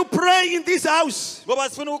want to pray in this house.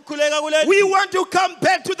 We want to come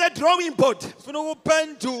back to the drawing board. We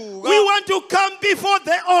want to come before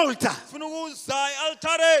the altar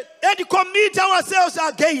and commit ourselves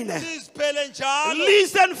again.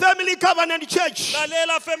 Listen, Family Covenant Church.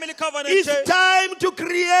 It's time to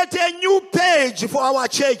create a new page for our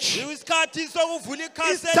church. It's time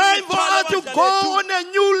for us to go on a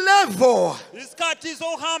new level.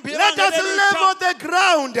 Let us level the ground.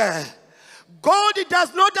 God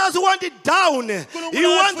does not just want it down. He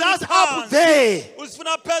wants us up there.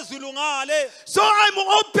 So I'm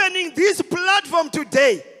opening this platform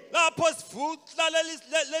today. I'm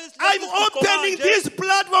opening this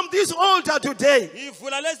platform, this altar today, for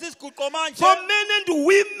men and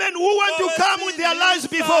women who want to come with their lives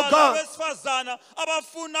before God.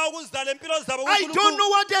 I don't know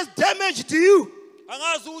what has damaged you.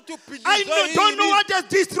 I don't know what has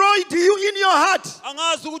destroyed you in your heart.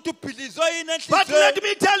 But let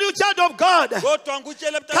me tell you, child of God,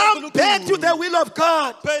 come back to the will of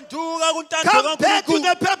God. Come back to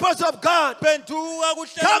the purpose of God.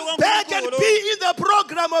 Come back and be in the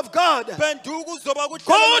program of God.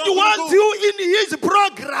 God wants you in his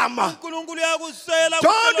program. Don't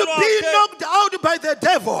be knocked out by the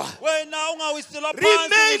devil.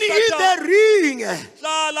 Remain in the ring.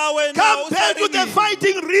 Come back to the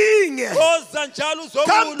fighting ring.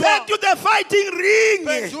 Come back to the fighting ring.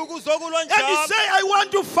 And you say, I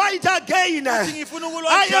want to fight again.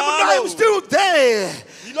 I'm still there.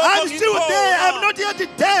 I'm still there. I'm not yet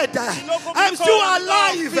dead. I'm still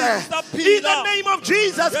alive. In the name of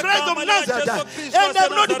Jesus Christ of Nazareth. And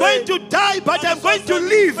I'm not going to die, but I'm going to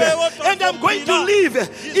live. And I'm going to live.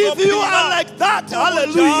 If you are like that,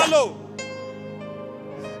 hallelujah.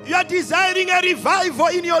 You are desiring a revival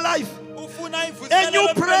in your life. A new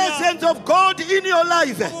presence of God in your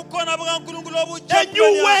life. A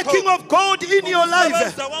new working of God in your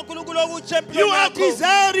life. You are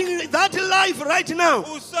desiring that life right now.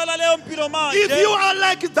 If you are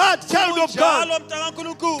like that child of God,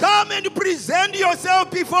 come and present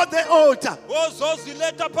yourself before the altar.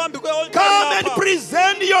 Come and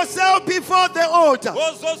present yourself before the altar.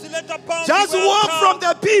 Just walk from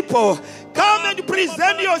the people. Come and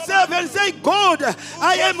present yourself and say, God,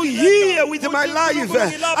 I am here with my life.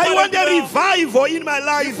 I want a revival in my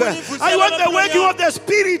life. I want the working of the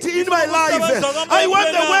Spirit in my life. I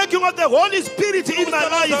want the working of the Holy Spirit in my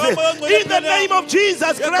life. In the name of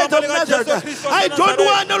Jesus Christ of Nazareth. I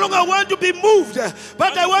no longer want to be moved,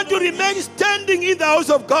 but I want to remain standing in the house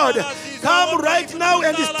of God. Come right now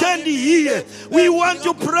and stand here. We want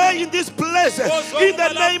to pray in this place. In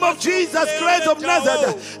the name of Jesus Christ of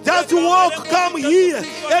Nazareth. Just walk, come here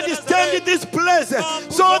and stand in this place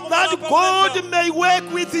so that God may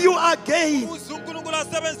work with you again.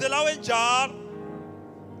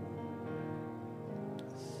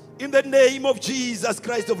 In the name of Jesus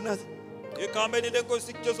Christ of Nazareth.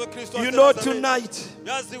 You know, tonight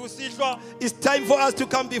it's time for us to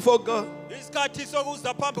come before God. It's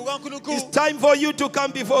time for you to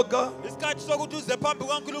come before God.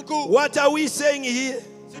 What are we saying here?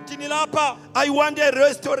 I want a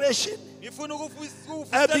restoration.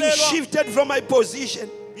 I've been shifted from my position.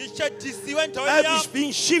 I've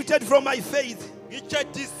been shifted from my faith.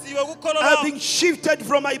 I've been shifted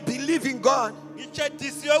from my belief in God.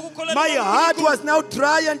 My heart was now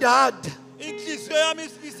dry and hard.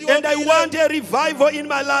 And I want a revival in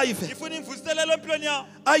my life.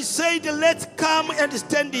 I said, let's come and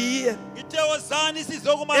stand here.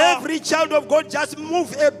 Every child of God, just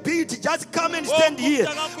move a bit. Just come and stand here.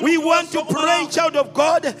 We want to pray, child of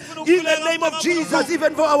God, in the name of Jesus,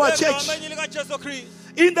 even for our church.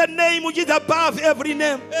 In the name which is above every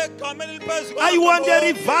name. I want a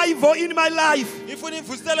revival in my life.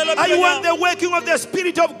 I want the working of the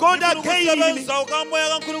Spirit of God again in me. In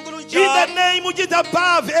the name which is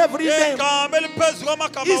above every name.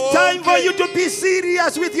 It's time for you to be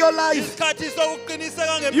serious with your life.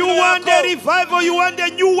 You want a revival. You want a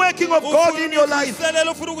new working of God in your life.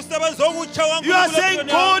 You are saying,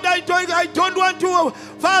 God, I don't want to.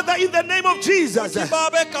 Father, in the name of Jesus,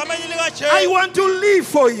 I want to live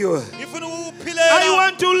for you. I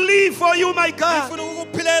want to live for you, my God.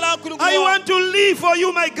 I want to live for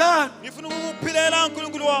you, my God.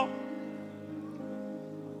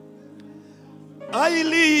 I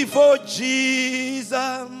live for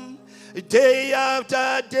Jesus day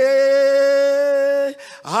after day.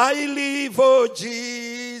 I live for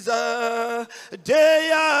Jesus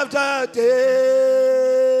day after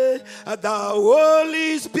day. The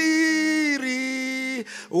Holy Spirit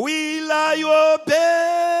will I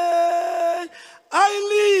obey.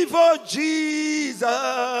 I live for Jesus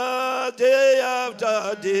day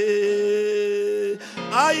after day.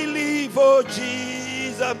 I live for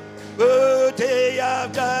Jesus day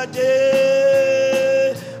after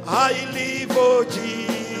day. I live for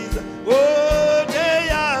Jesus day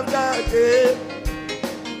after day.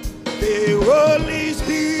 The Holy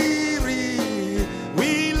Spirit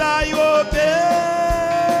will I obey.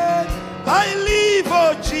 I live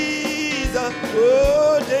for Jesus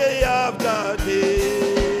day after day.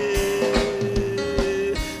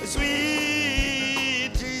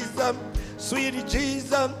 Sweet Jesus, sweet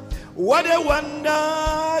Jesus, what a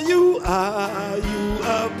wonder you are. You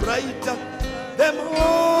are brighter than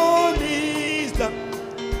morning star.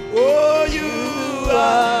 Oh, you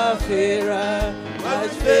are fairer,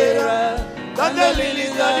 much fairer than the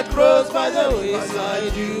lilies that grows by the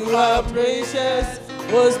wayside. You are precious,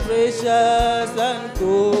 most precious than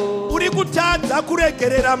gold.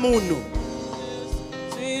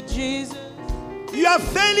 Sweet Jesus, you are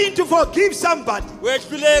failing to forgive somebody.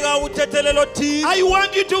 I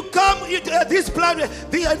want you to come to this planet,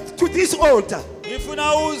 to this altar.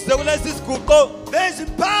 There's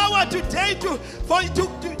power today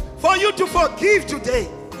for you to forgive today.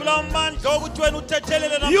 You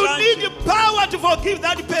need power to forgive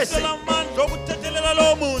that person.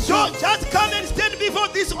 So just come and stand before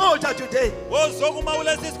this altar today.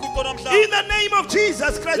 In the name of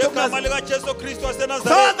Jesus Christ of Nazareth.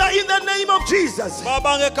 Father, in the name of Jesus,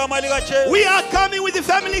 we are coming with the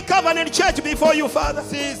Family Covenant Church before you, Father.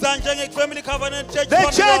 The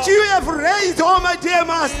church you have raised, oh my dear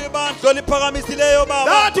Master,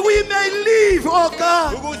 that we may live, oh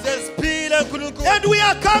God. And we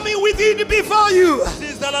are coming with it before you,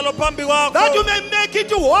 that you may make it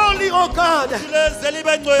holy, oh God,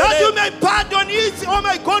 that you may pardon it, oh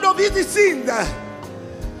my God, of his sins, that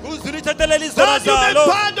you may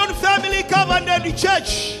pardon Family Covenant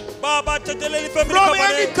Church. from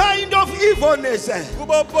any kind of evilness,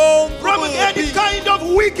 from any kind of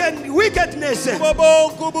wickedness,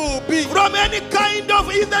 from any kind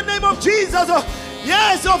of, in the name of Jesus,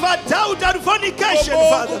 yes, of a doubt and fornication,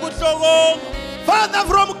 Father. Father,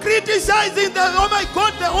 from criticizing the, oh my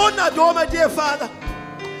God, the honored, oh my dear Father.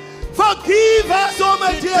 Forgive us, oh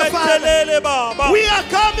my dear Father. We are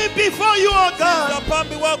coming before you, oh God.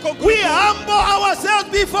 We humble ourselves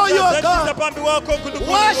before you, oh God.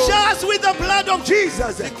 Wash us with the blood of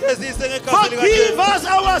Jesus. Forgive us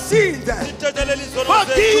our sins.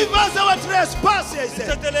 Forgive us our trespasses.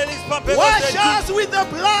 Wash us with the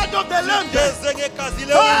blood of the Lamb.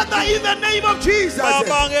 Father, in the name of Jesus,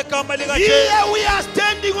 here we are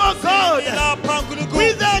standing, oh God,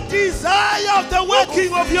 with the desire of the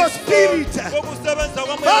working of your Spirit.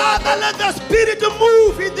 Father, let the Spirit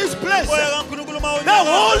move in this place. The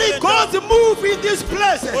Holy Ghost move in this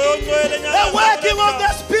place. The working of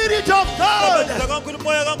the Spirit of God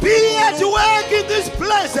be at work in this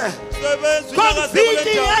place.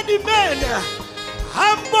 Convicting any man,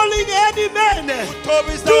 humbling any man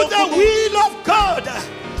to the will of God,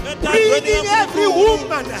 bringing every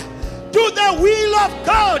woman to the will of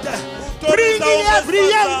God, bringing every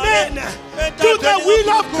young man to the will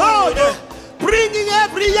of God, bringing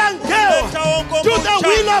every young girl to the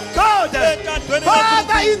will of God.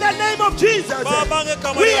 Father, in the name of Jesus,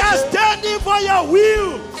 we are standing for your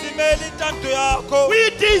will. We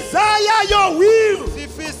desire your will.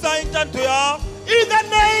 In the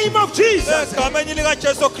name of Jesus.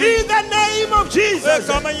 In the name of Jesus.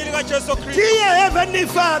 Dear Heavenly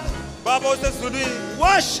Father,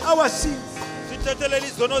 wash our sins.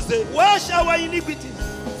 Wash our iniquities.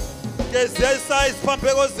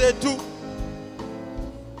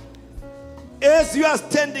 As you are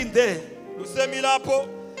standing there,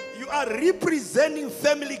 you are representing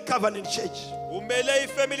Family Covenant Church.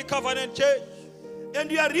 And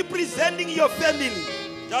you are representing your family.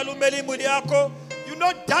 You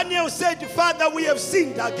know, Daniel said, Father, we have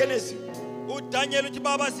sinned against you.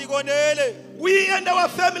 We and our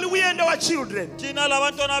family, we and our children.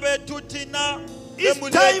 It's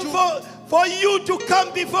time for you to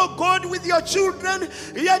come before God with your children.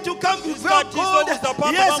 You have to come before God.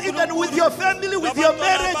 Yes, even with your family, with your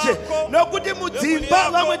marriage. Nokuti mudzimba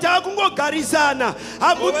vamwe takungogarisana.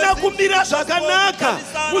 Hamuna kumira zvakanaka.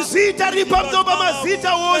 Muzita ripa mtoba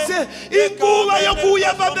mazita wose. Inguva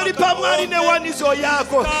yokuya pamberi paMwari newaniso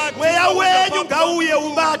yako. Mweya wenyu ngauye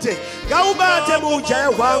umbate. Ngaubate muujaya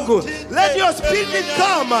wangu. Let your spirit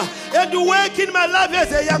come and work in my life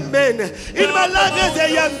as a young man. In my life as a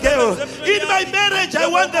young girl. In my marriage, I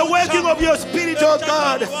want the working of your Spirit, oh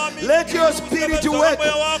God. Let your Spirit work.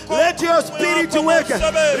 Let your Spirit work.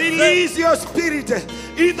 Release your Spirit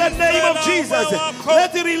in the name of Jesus.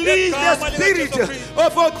 Let's release the Spirit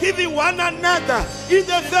of forgiving one another in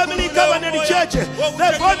the Family Covenant Church.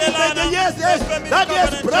 The body said, yes, that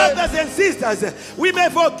yes, brothers and sisters, we may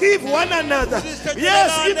forgive one another.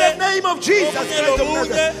 Yes, in the name of Jesus.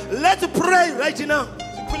 Let's pray right now.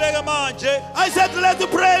 I said, let's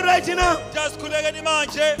pray right now.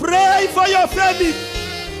 Pray for your family.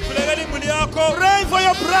 Pray for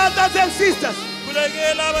your brothers and sisters.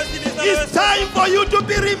 It's time for you to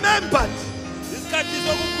be remembered.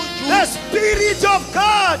 The Spirit of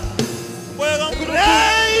God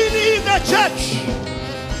reign in the church.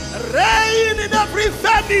 Reign in every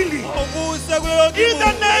family. In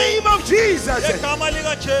the name of Jesus.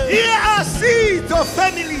 Here are seeds of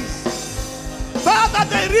families. Father,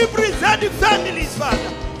 they represent families,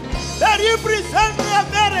 Father. They represent their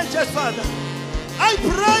marriages, Father. I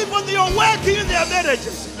pray for your working in their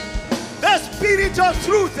marriages. The Spirit of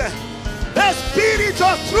truth. The Spirit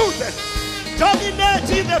of truth. Dominate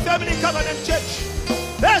in the Family Covenant Church.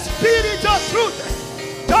 The Spirit of truth.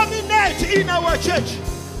 Dominate in our church.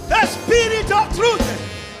 The Spirit of truth.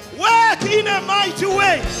 Work in a mighty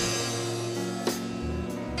way.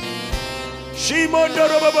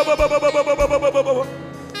 Shimondoro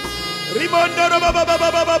Rimondoro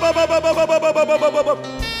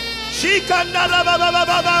Shikandara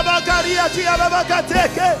Baba Kariati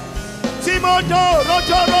Abakateke Timondo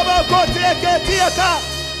Rotorobo Koteke Tiaka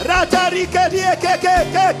Ratarika Dieke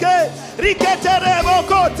Riketerebo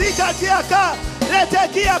Kotika Tiaka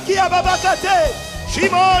Retekia Kia Babakate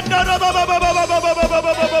Shimondoro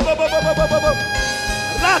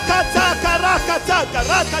Rakataka, rakataka,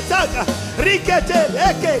 rakataka, rikete,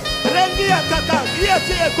 eke, rendia kaka,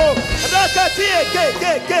 rietieko,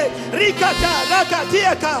 rakatieke, rikata,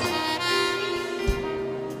 rakatieka.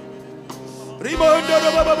 Rimondo,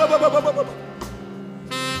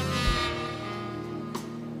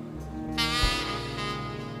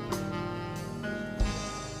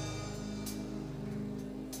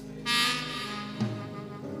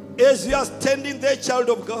 As you are standing there, child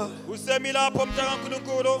of God, Usemi lapho mntaka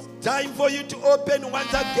kaNkulunkulu. time for you to open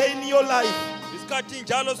once again your life Isikhathi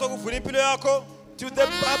njalo sokuvula impilo yakho to the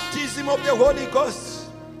baptism of the Holy Ghost.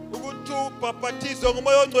 ukuthi ubhaphathizwe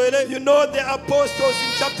ngomoya ongcwele. You know the apostles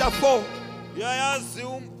in chapter 4. Uyayazi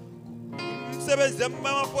umsebenzi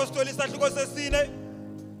wamapostoli isahluko sesine.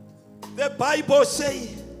 The Bible says,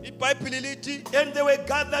 iBhayibheli lithi and they were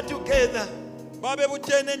gathered together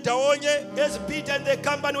babebuthene ndawonye as Peter and the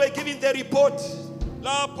company were giving the report.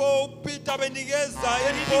 lapho uPeter benikeza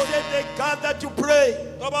And it report said they gathered to pray.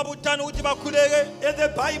 ababuthana ukuthi bakhuleke. And the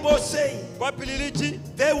Bible says iBhayibheli lithi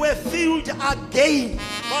they were filled again.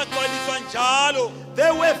 bagcwaliswa njalo.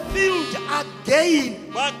 They were filled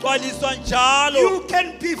again. Bagcwaliswa njalo. You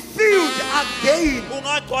can be filled again.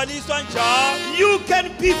 Ungagcwaliswa njalo. You can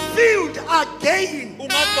be filled again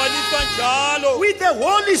Ungagcwaliswa njalo. with the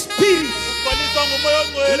Holy Spirit. Ugcwaliswa ngomoya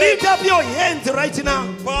ongcwele. Lift up your hands right now.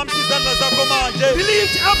 Phakamisa izandla zakho manje.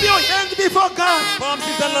 Lift up your hands before God. Phakamisa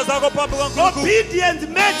izandla zakho phambi kaNkulunkulu. Obedience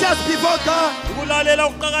matters before God. Ukulalela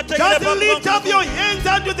kuqakathekile Just phambi lift up your kaNkulunkulu. hands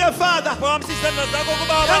unto the Father. Phakamisa izandla zakho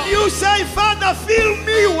kuBaba. And you say, Father, fill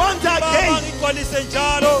me once Baba again. ngigcwalise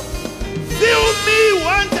njalo. Fill me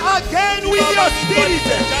once again with your Baba spirit.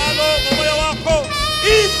 ngigcwalise njalo ngomoya wakho.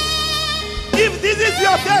 If this is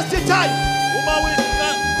your first time, Uma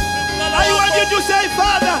I want you to say,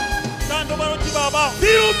 Father, Thanda uma uthi Baba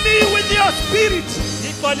fill me with your spirit.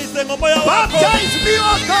 ngigcwalise ngomoya wakho. Baptize me,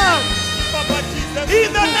 oh God, Ngibhaphathize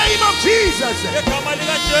in the name of Jesus. ngegama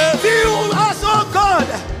likaJesu. Fill us, oh God.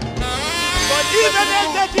 Even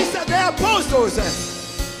Ngigcwalise as the apostles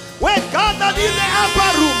were gathered in the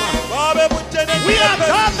upper room, babebuthene we are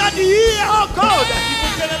gathered here, oh God,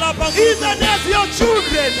 Sibuthene lapha even as your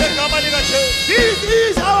children. ngegama likaJesu. This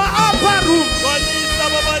is our upper room. Gcwalisa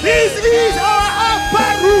Baba This is our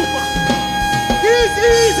upper room. This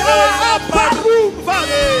is our upper room,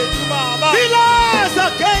 Father. Baba. Fill us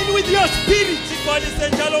again with your spirit. Gcwalise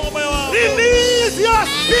njalo ngomoya wakho. Release your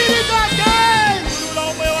spirit again. Khulula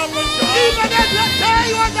umoya wakho njalo. Even as the day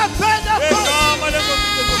was the Pentecost. Ngegama leNkosi.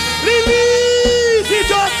 Release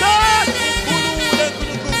it, oh God. Khulule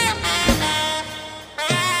Nkulunkulu.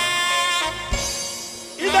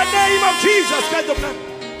 In the name of Jesus Christ of Nazareth.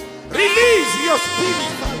 Release your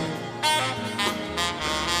spirit, Father.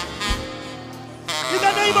 In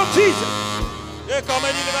the name of Jesus. Ngegama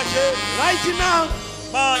likaJesu. Right now,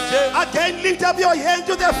 Manje again lift up your hand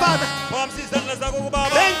to the Father. phamisa izandla zakho kuBaba.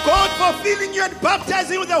 Thank God for filling you and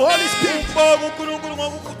baptizing with the Holy Spirit. Ngibonga uNkulunkulu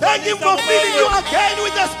ngokukugcwalisa Thank Him for filling you ngomoya. again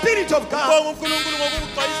with the Spirit of God. Ngibonga uNkulunkulu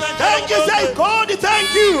ngokukugcwalisa njalo Thank you, ngomoya. say God, thank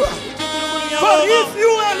you Uthi uNkulunkulu for ngiyabonga.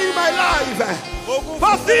 refueling my life,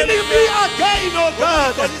 for filling me again, oh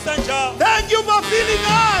God. Ngokugcwalisa njalo. Thank you for filling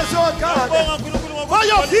us, oh Ngibonga God, uNkulunkulu for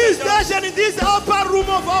your ngokugcwalisa njalo. visitation in this upper room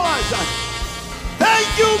of ours.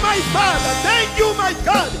 Thank you, my Father. Thank you, my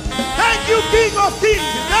God. Thank you, King of Kings.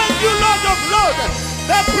 Thank you, Lord of Lords,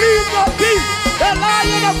 the Prince of Peace, the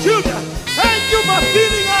Lion of Judah. Thank you for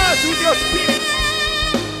filling us with your Spirit.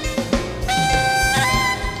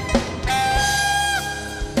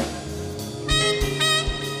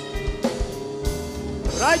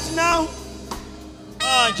 Right now, you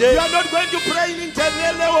Manje are not going to pray in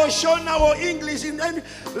Interlele or Shona or English in any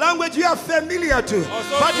language you are familiar to.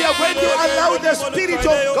 But you are going to allow the Spirit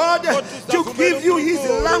of God to give you His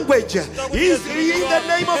language. He's in the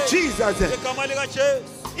name of Jesus. ngegama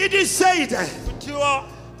likaJesu. It is said, Kuthiwa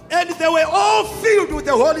and they were all filled with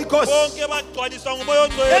the Holy Ghost. bonke bagcwaliswa ngomoya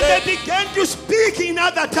And ongcwele. they began to speak in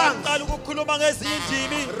other tongues. Qala ukukhuluma ngezinye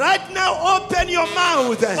indimi. Right now, open your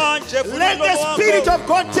mouth. Manje Let the Spirit of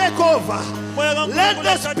God take over. Moya kaNkulunkulu Let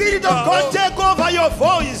the Spirit of God take over your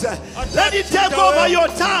voice. Let it take over your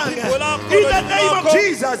tongue. In the name of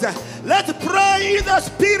Jesus. Let's pray in the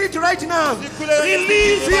Spirit right now.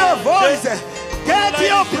 Release your voice. Get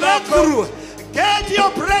your breakthrough. Get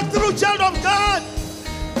your breakthrough, child of God.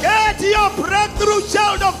 Get your breakthrough,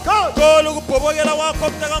 child of God. Thola ukubhobokela kwakho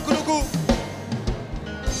mntaka kaNkulunkulu.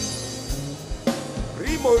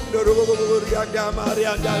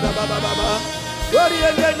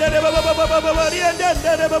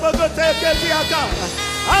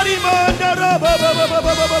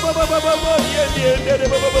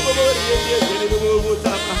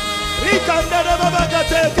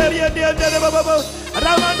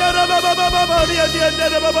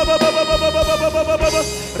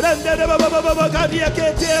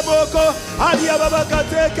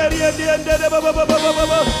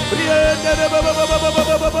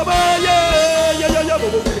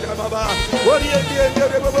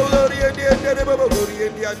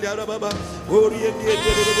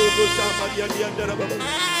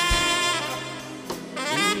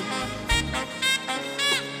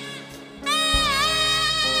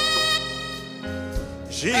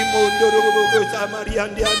 Jimondorobogota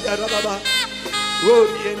Mariandi and Arababa.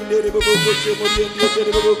 Oriende Bogotse,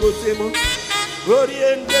 Moriende Bogotemo.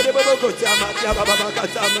 Oriende Bogotse, Matia Baba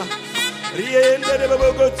Katama. Riende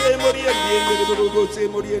Bogotse, Moriende Bogotse,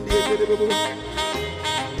 Moriende Bogotse.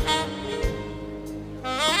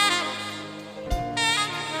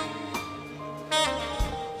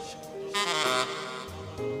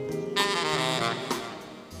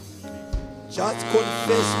 Just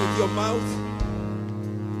confess with your mouth.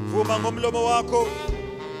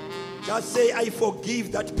 Just say, I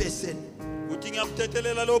forgive that person.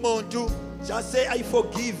 Just say, I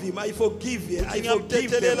forgive him. I forgive him. I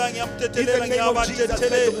forgive them. In the name of Jesus.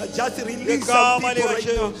 Just release some people right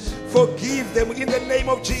now. Forgive them in the name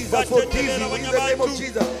of Jesus. Forgive him in the name of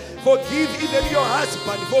Jesus. Forgive even your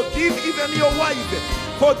husband. Forgive even your wife.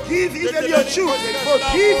 Forgive even your children.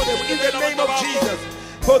 Forgive them in the name of Jesus.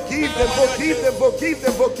 Forgive them, forgive them, forgive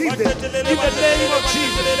them, forgive them. In the name of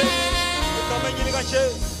Jesus.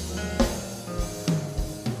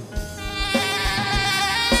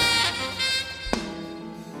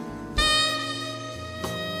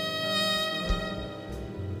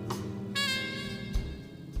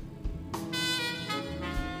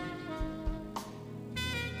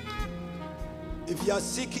 If you are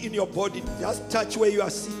sick in your body, just touch where you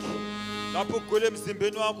are sick. Or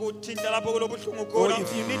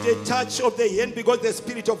if you need a touch of the hand, because the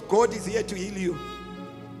Spirit of God is here to heal you.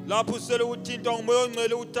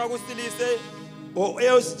 Or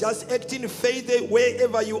else just act in faith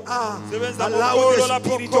wherever you are. Allow the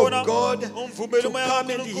Spirit of God to come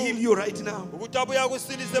and heal you right now.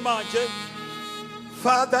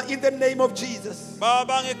 Father, in the name of Jesus,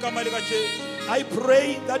 I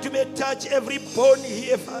pray that you may touch every bone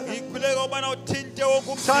here, Father.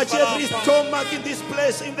 Touch every stomach in this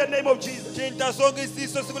place in the name of Jesus.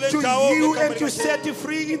 To heal and to set you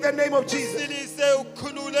free in the name of Jesus.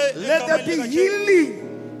 Let there be healing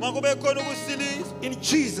in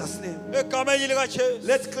Jesus' name.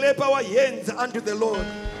 Let's clap our hands unto the Lord.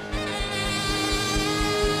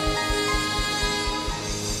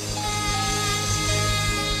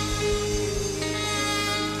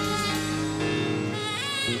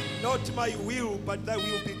 Not my will, but thy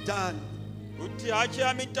will be done. In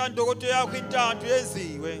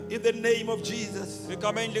the name of Jesus.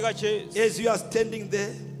 As you are standing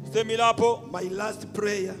there, my last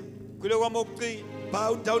prayer.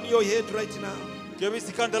 Bow down your head right now. In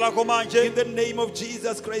the name of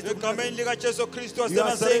Jesus Christ of Nazareth. You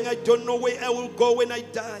are saying, I don't know where I will go when I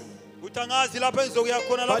die. But I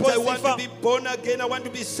want to be born again. I want to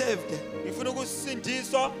be saved.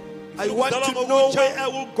 I want to know where I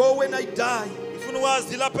will go when I die.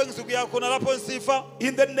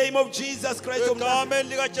 In the name of Jesus Christ of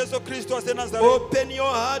Nazareth. Open your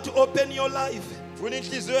heart, open your life.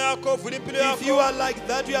 If you are like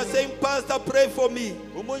that, you are saying, Pastor, pray for me.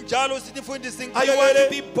 I want to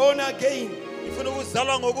be born again.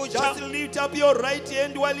 Just lift up your right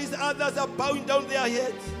hand while his others are bowing down their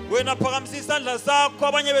heads. Lift it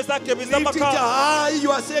high.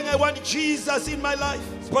 You are saying, I want Jesus in my life.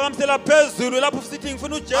 Lift it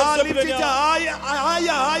higher,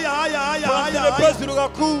 higher, higher.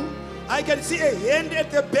 I can see a hand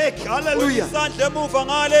at the back. Hallelujah.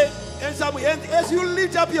 And some hands, as you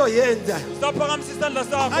lift up your hands, I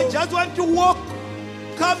just want to walk.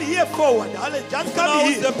 Come here forward. Just come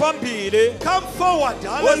here. Come forward.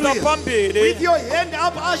 Hallelujah. With your hand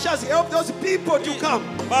up, ushers, help those people to come.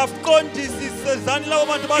 In the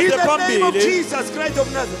name of Jesus Christ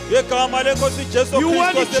of Nazareth. You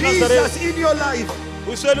want Jesus in your life. You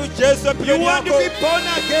want to be born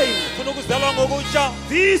again.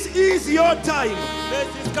 This is your time.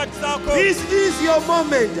 This is your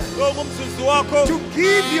moment to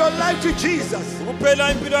give your life to Jesus. In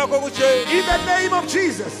the name of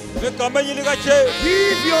Jesus.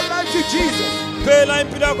 Give your life to Jesus.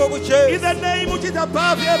 In the name which is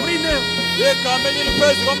above every name.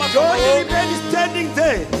 Don't remain standing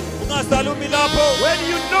there when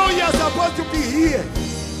you know you are supposed to be here.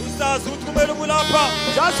 Just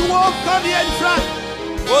walk, come here in front.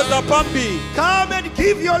 Come and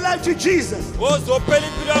give your life to Jesus.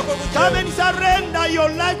 Come and surrender your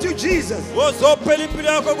life to Jesus.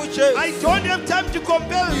 I don't have time to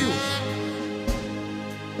compel you.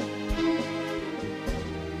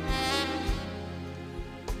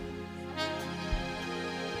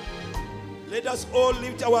 Let us all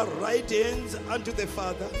lift our right hands unto the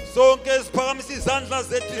Father. And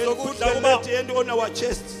put the left hand on our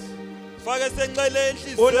chests. On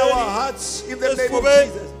our hearts in the name of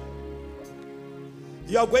Jesus.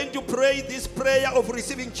 You are going to pray this prayer of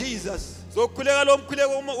receiving Jesus.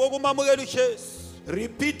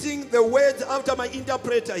 Repeating the words after my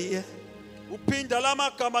interpreter here. Uphinda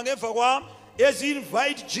lamagama ngemva kwami. As you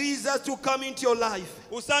invite Jesus to come into your life,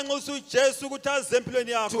 Usanxusa uJesu ukuthi aze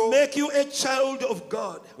empilweni to yakho. make you a child of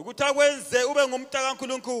God. Ukuthi akwenze ube ngumntaka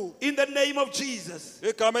kaNkulunkulu. In the name of Jesus.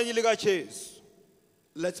 Egameni likaJesu.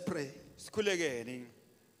 Let's pray. Sikhulekeni.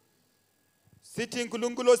 Sithi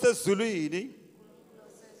uNkulunkulu osezulwini.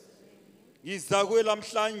 Ngiza kuwe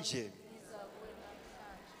namhlanje.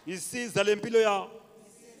 Ngisiza lempilo yakho.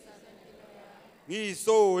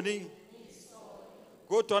 Ngiyisoni.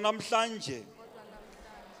 Kodwa namhlanje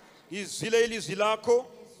ngizwile ilizwi lakho.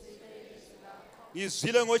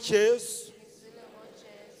 Ngizwile ngoJesu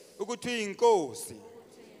ukuthi uyinkosi.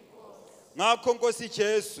 Ngakho Nkosi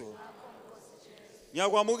Jesu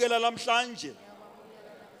ngiyakwamukela namhlanje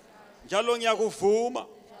njalo ngiyakuvuma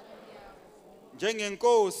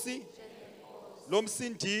njengenkosi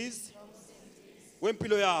lomsindisi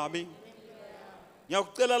wempilo yami.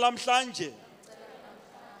 Ngiyakucela namhlanje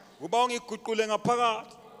uba ungiguqule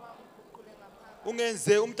ngaphakathi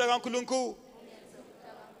ungenze umntaka kaNkulunkulu.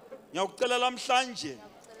 Ngiyakucela namhlanje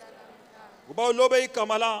uba ulobe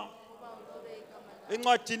igama lami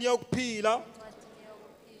encwadini yokuphila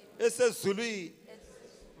esezulwini.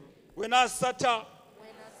 Wena Satan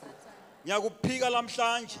ngiyakuphika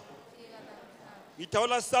namhlanje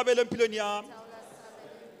ngithawula sabelo empilweni yami.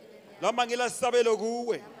 Lama ngila sabelo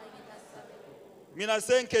kuwe. Mina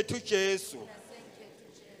sengikhetha uJesu.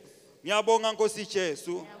 Ngiyabonga Nkosi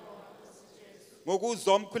Jesu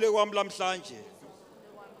ngokuzwa umkhuleko kwami namhlanje.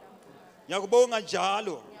 Ngiyakubonga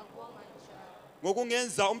njalo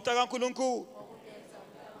ngokungenza umntaka kaNkulunkulu.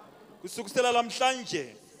 Kusukela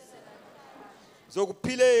namhlanje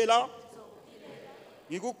zokuphilela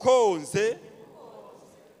ngikukhonze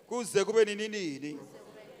kuze kube nini.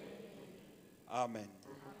 Amen.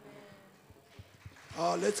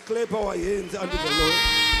 Let's clap our hands unto the Lord.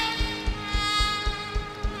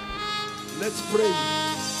 Let's pray.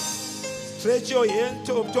 Stretch your hand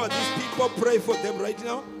toward these people. Pray for them right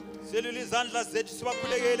now. Selula izandla zethu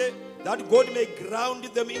sibakhulekele. That God may ground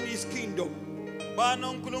them in His kingdom. Bana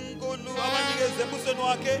uNkulunkulu abanikeze embusweni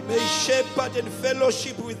wakhe. May shepherd and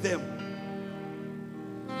fellowship with them.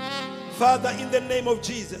 Father, in the name of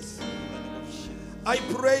Jesus, I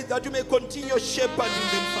pray that you may continue shepherding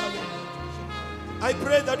them, Father. I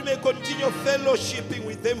pray that you may continue fellowshipping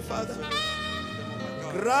with them, Father.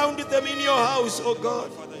 Ground them in your house, oh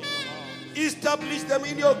God. Establish them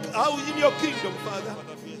in your house, in your kingdom, Father.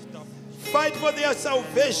 Fight for their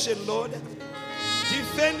salvation, Lord.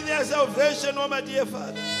 Defend their salvation, oh my dear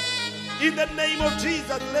Father. In the name of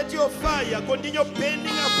Jesus, let your fire continue burning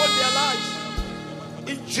upon their lives.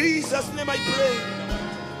 In Jesus' name I pray.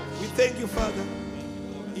 We thank you, Father.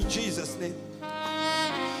 In Jesus' name.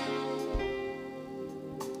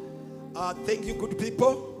 Thank you, good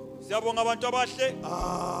people.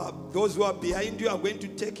 Those who are behind you are going to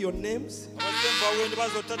take your names.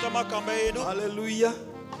 Hallelujah.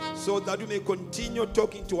 So that we may continue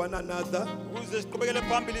talking to one another,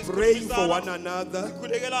 praying for one another,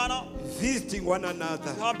 visiting one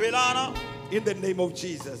another. In the name of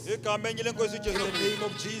Jesus. In the name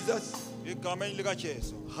of Jesus.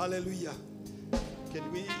 Hallelujah.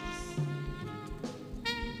 Can we?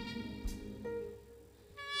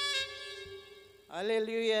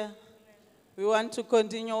 Hallelujah. We want to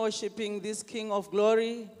continue worshiping this King of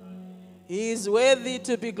Glory. He is worthy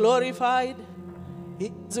to be glorified.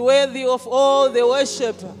 He is worthy of all the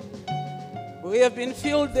worship. We have been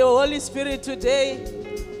filled with the Holy Spirit today.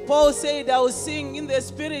 Paul said, I will sing in the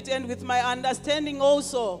Spirit and with my understanding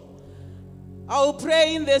also. I will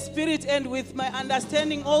pray in the Spirit and with my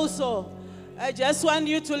understanding also. I just want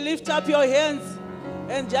you to lift up your hands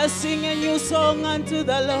and just sing a new song unto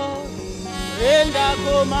the Lord. Renda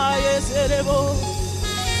koma yeserebo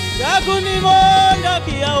Dakunibonda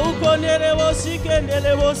kia ukonerebo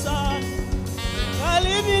sikendelebo san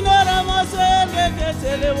Kaliminara masende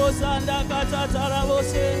ketelebo sanda katatarabo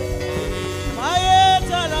se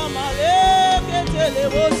Mayeta la male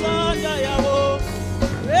ketelebo sanda yabo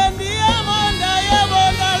Rendi amanda yabo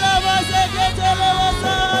galaba se ketelebo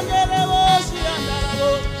sanda lebo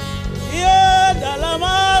siandarabo Yenda la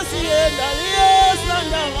masi yenda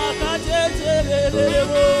liesanda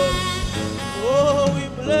makatetelebo. Oh, we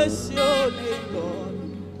bless your name, Lord.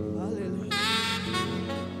 Hallelujah.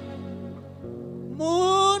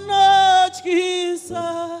 Munachkisa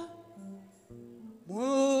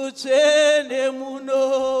muchene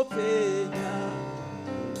munopenya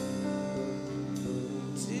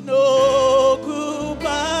Tinokubai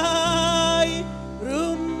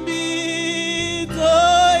rumbito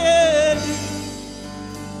yedi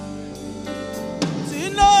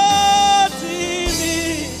Tinoti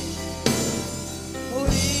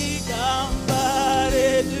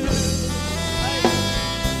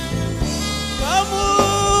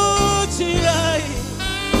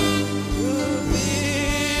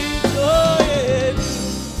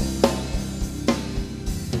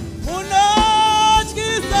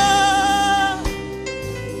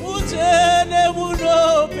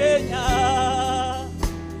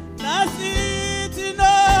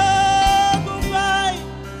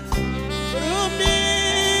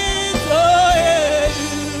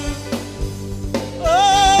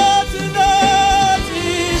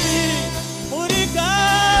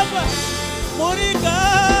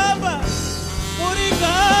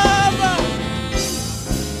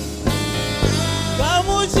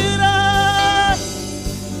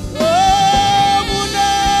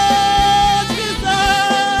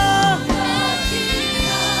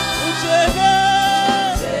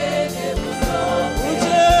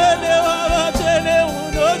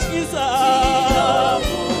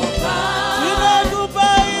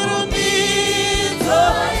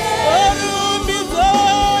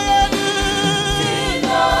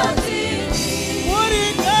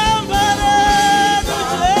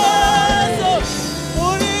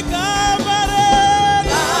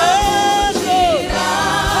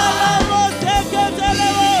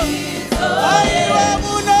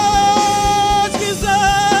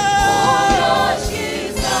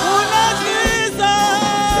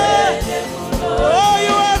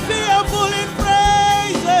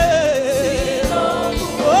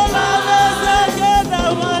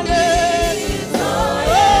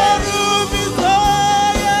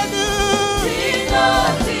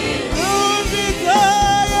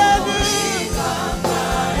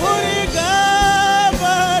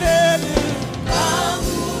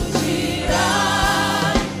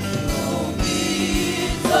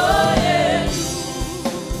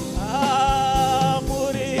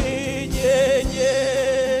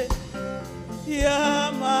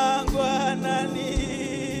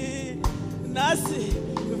Asi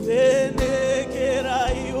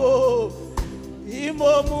venekerayo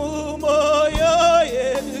imomu moyo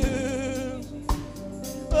yedu.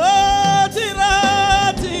 Oh,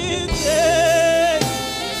 tiratite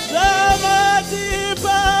samati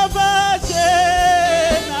papa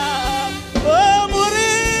chena. Oh,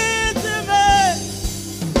 muritime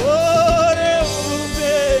ore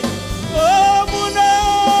umbe. Oh,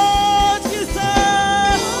 munachisa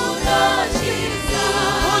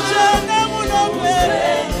uchana munopere.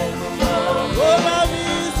 Oh,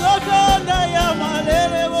 mavisokanda ya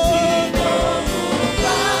malere wono.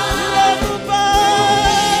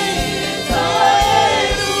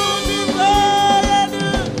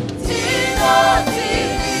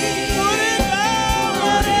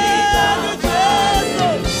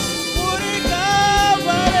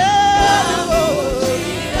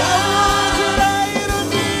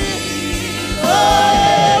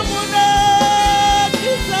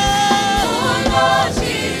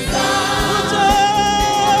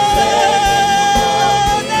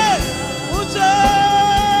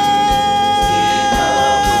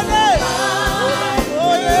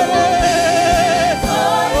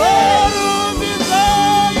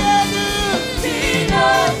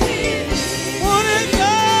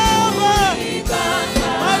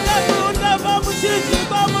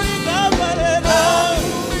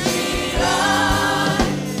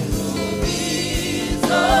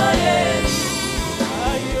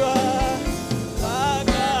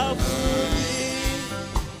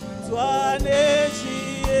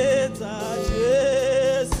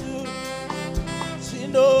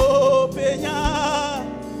 Penya,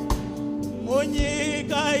 Munyi.